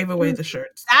it. They gave away the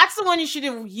shirts. That's the one he should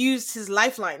have used his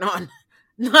lifeline on.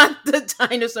 Not the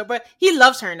dinosaur, but he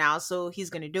loves her now, so he's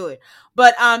gonna do it.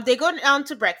 But they go down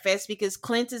to breakfast because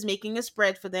Clint is making a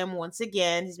spread for them once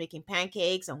again. He's making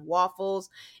pancakes and waffles.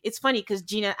 It's funny because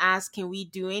Gina asked, "Can we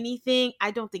do anything?" I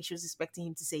don't think she was expecting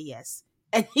him to say yes,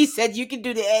 and he said, "You can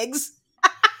do the eggs."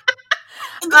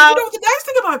 The nice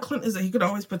thing about Clint is that he could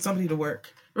always put somebody to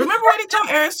work. Remember when he told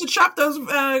Eris to chop those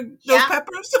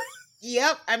peppers?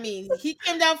 Yep. I mean, he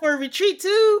came down for a retreat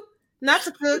too, not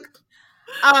to cook.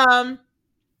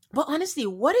 But honestly,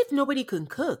 what if nobody can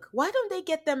cook? Why don't they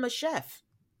get them a chef?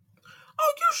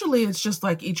 Oh, usually it's just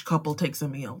like each couple takes a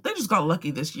meal. They just got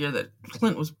lucky this year that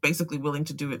Clint was basically willing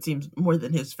to do, it seems, more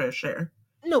than his fair share.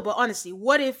 No, but honestly,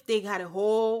 what if they had a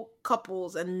whole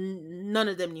couples and none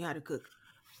of them knew how to cook?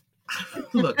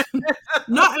 Look,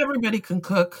 not everybody can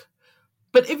cook.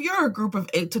 But if you're a group of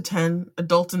 8 to 10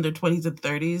 adults in their 20s and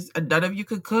 30s and none of you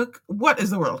could cook, what is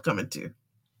the world coming to?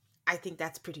 I think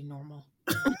that's pretty normal.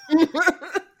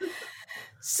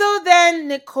 So then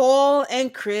Nicole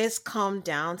and Chris come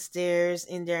downstairs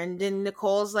in there, and then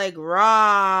Nicole's like,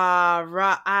 "Rah,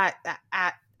 rah."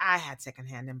 I had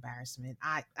secondhand embarrassment.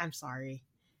 I'm sorry.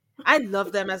 I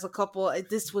love them as a couple.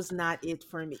 This was not it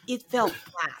for me. It felt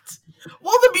flat.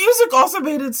 Well, the music also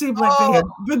made it seem like they had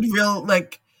Oh, been real,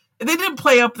 like, they didn't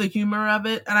play up the humor of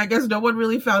it, and I guess no one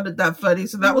really found it that funny,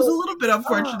 so that was a no. little bit Oh,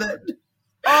 unfortunate.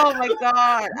 oh my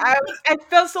god. I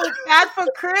felt so bad for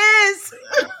Chris.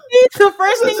 The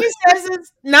first thing he says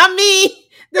is, "Not me.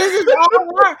 This is all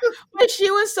her." But she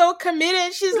was so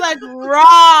committed. She's like,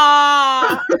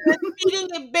 "Raw," and then feeding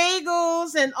it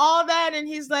bagels and all that. And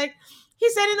he's like, he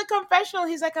said in the confessional,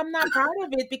 he's like, "I'm not proud of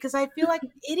it because I feel like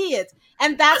an idiot."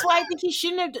 And that's why I think he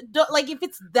shouldn't have, like, if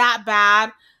it's that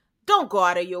bad, don't go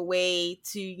out of your way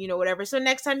to, whatever. So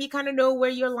next time you kind of know where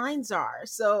your lines are.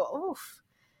 So, oof.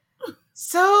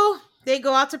 So they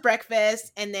go out to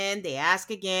breakfast and then they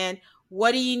ask again,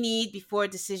 "What do you need before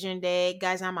decision day?"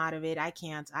 Guys, I'm out of it. I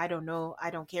can't. I don't know. I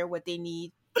don't care what they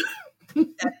need.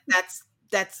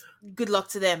 That's good luck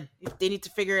to them. If they need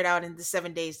to figure it out in the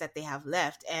 7 days that they have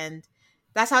left. And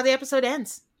that's how the episode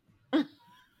ends.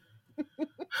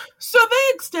 So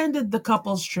they extended the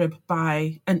couple's trip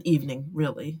by an evening,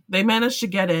 really. They managed to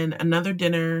get in another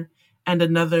dinner and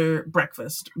another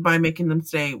breakfast by making them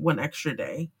stay one extra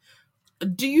day.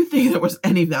 Do you think there was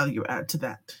any value add to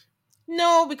that?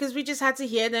 No, because we just had to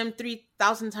hear them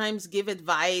 3,000 times give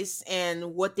advice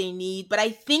and what they need. But I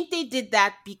think they did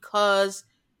that because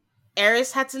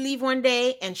Eris had to leave one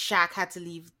day and Shaq had to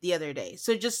leave the other day.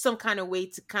 So just some kind of way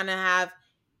to kind of have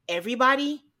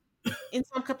everybody in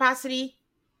some capacity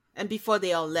and before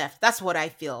they all left. That's what I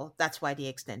feel. That's why they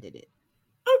extended it.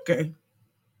 Okay.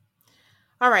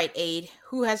 All right, Aid,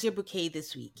 who has your bouquet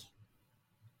this week?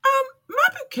 My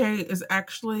bouquet is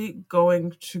actually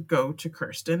going to go to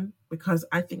Kirsten because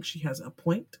I think she has a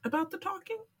point about the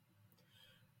talking.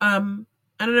 And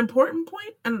an important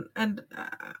point, and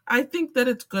I think that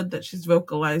it's good that she's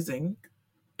vocalizing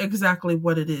exactly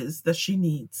what it is that she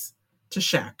needs to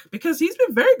Shaq because he's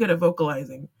been very good at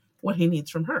vocalizing what he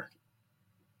needs from her.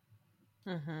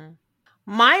 Mm-hmm.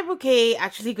 My bouquet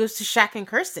actually goes to Shaq and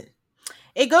Kirsten.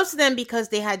 It goes to them because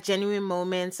they had genuine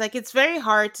moments. Like, it's very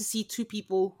hard to see two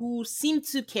people who seem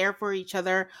to care for each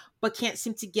other but can't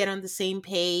seem to get on the same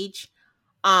page,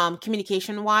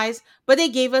 communication wise. But they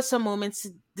gave us some moments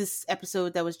this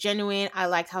episode that was genuine. I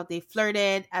liked how they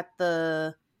flirted at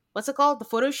the, what's it called, the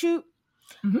photo shoot.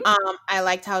 Mm-hmm. I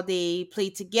liked how they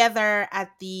played together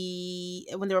at the,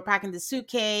 when they were packing the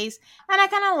suitcase. And I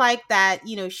kind of like that,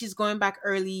 she's going back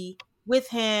early with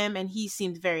him and he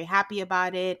seemed very happy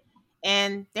about it.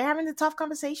 And they're having the tough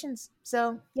conversations.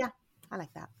 So yeah, I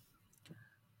like that.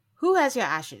 Who has your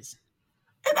ashes?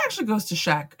 It actually goes to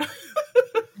Shaq.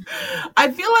 I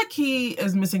feel like he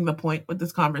is missing the point with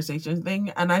this conversation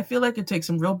thing, and I feel like it takes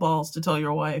some real balls to tell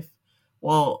your wife,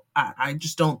 well, I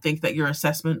just don't think that your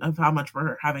assessment of how much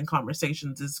we're having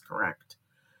conversations is correct.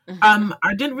 Mm-hmm.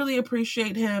 I didn't really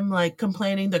appreciate him like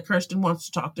complaining that Kirsten wants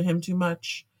to talk to him too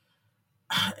much.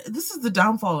 This is the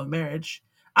downfall of marriage.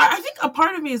 I think a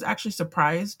part of me is actually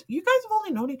surprised. You guys have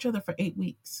only known each other for 8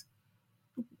 weeks.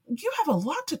 You have a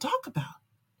lot to talk about.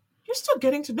 You're still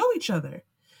getting to know each other.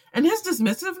 And his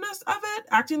dismissiveness of it,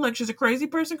 acting like she's a crazy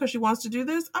person because she wants to do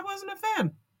this, I wasn't a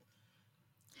fan.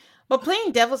 But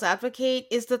playing devil's advocate,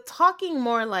 is the talking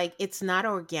more like it's not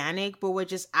organic, but we're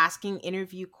just asking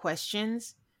interview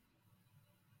questions?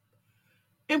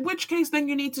 In which case, then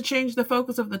you need to change the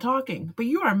focus of the talking. But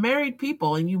you are married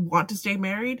people and you want to stay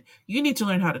married, you need to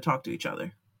learn how to talk to each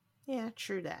other. Yeah,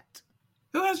 true that.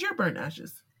 Who has your burnt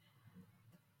ashes?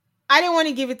 I didn't want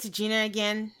to give it to Gina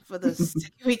again for the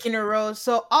second week in a row.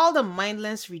 So all the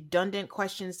mindless, redundant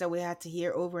questions that we had to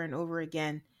hear over and over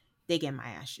again, they get my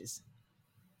ashes.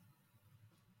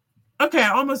 Okay, I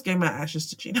almost gave my ashes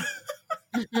to Gina.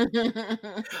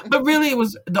 But really, it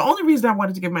was the only reason I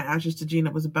wanted to give my ashes to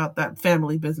Gina was about that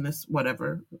family business,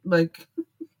 whatever. Like,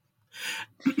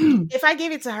 If I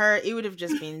gave it to her, it would have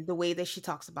just been the way that she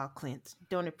talks about Clint.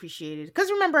 Don't appreciate it. Because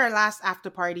remember our last after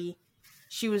party,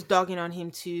 she was dogging on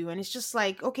him too. And it's just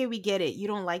like, okay, we get it. You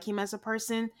don't like him as a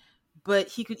person, but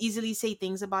he could easily say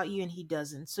things about you and he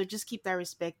doesn't. So just keep that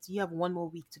respect. You have one more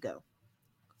week to go.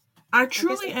 I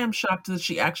truly am shocked that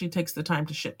she actually takes the time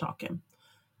to shit talk him.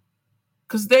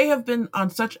 Because they have been on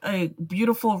such a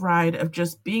beautiful ride of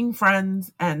just being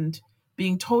friends and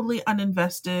being totally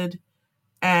uninvested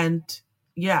and,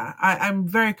 Yeah, I'm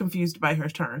very confused by her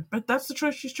turn, but that's the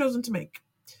choice she's chosen to make.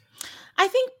 I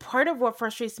think part of what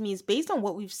frustrates me is based on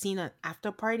what we've seen on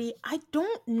After Party, I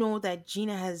don't know that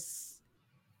Gina has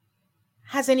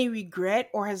any regret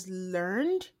or has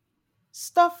learned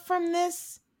stuff from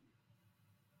this.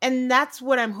 And that's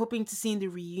what I'm hoping to see in the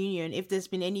reunion, if there's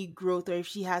been any growth or if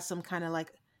she has some kind of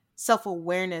like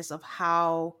self-awareness of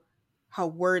how her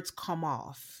words come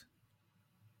off.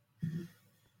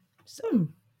 So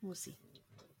we'll see.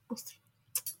 We'll see.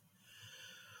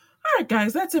 All right,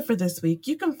 guys, that's it for this week.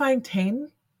 You can find Tane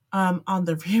on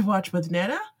the Rewatch with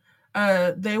Netta.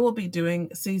 They will be doing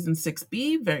season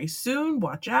 6B very soon.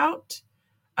 Watch out.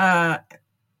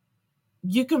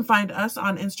 You can find us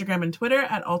on Instagram and Twitter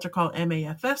at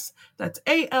AltarCallMAFS. That's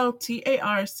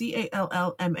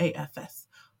AltarCallMAFS.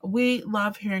 We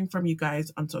love hearing from you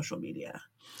guys on social media.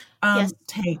 Yes.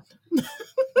 Tane.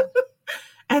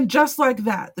 And just like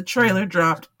that, the trailer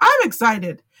dropped. I'm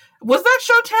excited. Was that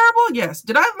show terrible? Yes.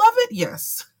 Did I love it?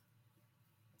 Yes.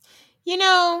 You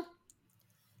know,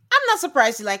 I'm not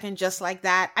surprised you like And Just Like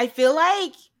That. I feel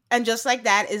like And Just Like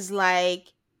That is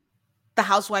like the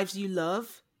housewives you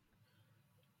love.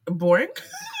 Boring.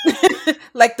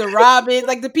 Like the Robin,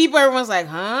 like the people everyone's like,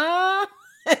 huh?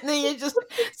 And then you just,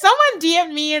 someone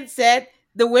DM'd me and said,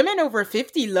 the women over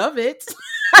 50 love it.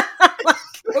 I'm like,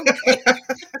 okay.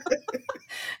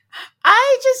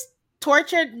 I just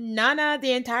tortured Nana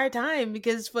the entire time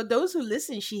because for those who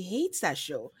listen, she hates that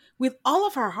show. With all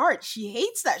of her heart, she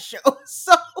hates that show.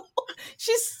 So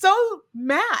she's so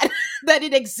mad that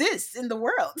it exists in the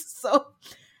world. So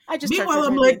I just meanwhile,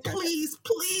 I'm like, please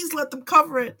let them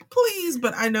cover it. Please.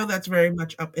 But I know that's very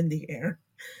much up in the air.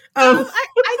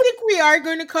 I think we are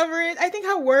going to cover it. I think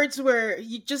her words were,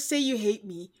 you just say you hate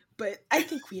me. But I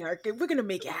think we are good. We're going to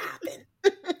make it happen.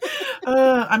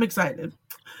 I'm excited.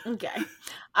 Okay.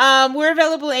 We're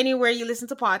available anywhere you listen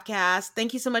to podcasts.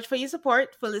 Thank you so much for your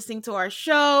support, for listening to our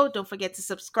show. Don't forget to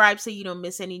subscribe so you don't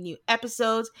miss any new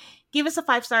episodes. Give us a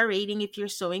 5-star rating if you're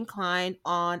so inclined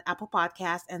on Apple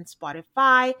Podcasts and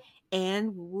Spotify.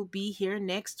 And we will be here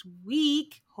next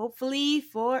week, hopefully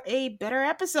for a better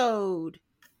episode.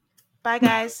 Bye,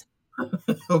 guys.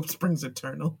 Hope springs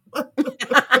eternal.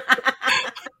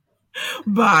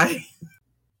 Bye.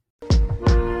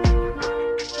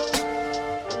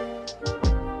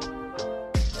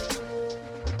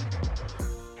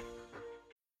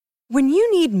 When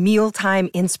you need mealtime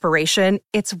inspiration,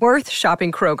 it's worth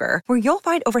shopping Kroger, where you'll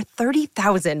find over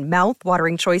 30,000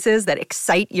 mouth-watering choices that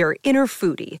excite your inner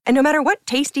foodie. And no matter what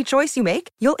tasty choice you make,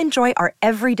 you'll enjoy our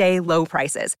everyday low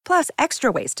prices, plus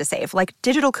extra ways to save, like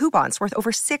digital coupons worth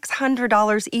over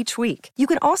 $600 each week. You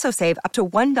can also save up to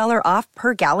 $1 off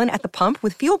per gallon at the pump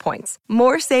with fuel points.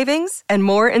 More savings and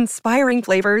more inspiring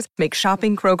flavors make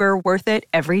shopping Kroger worth it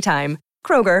every time.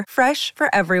 Kroger, fresh for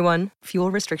everyone.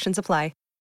 Fuel restrictions apply.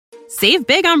 Save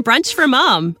big on brunch for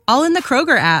mom, all in the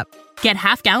Kroger app. Get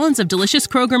half gallons of delicious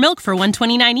Kroger milk for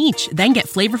 $1.29 each. Then get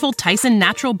flavorful Tyson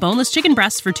natural boneless chicken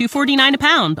breasts for $2.49 a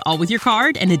pound, all with your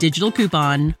card and a digital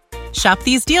coupon. Shop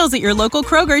these deals at your local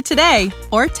Kroger today,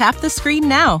 or tap the screen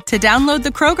now to download the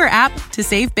Kroger app to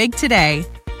save big today.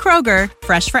 Kroger,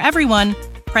 fresh for everyone.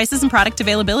 Prices and product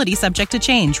availability subject to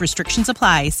change. Restrictions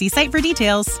apply. See site for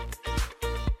details.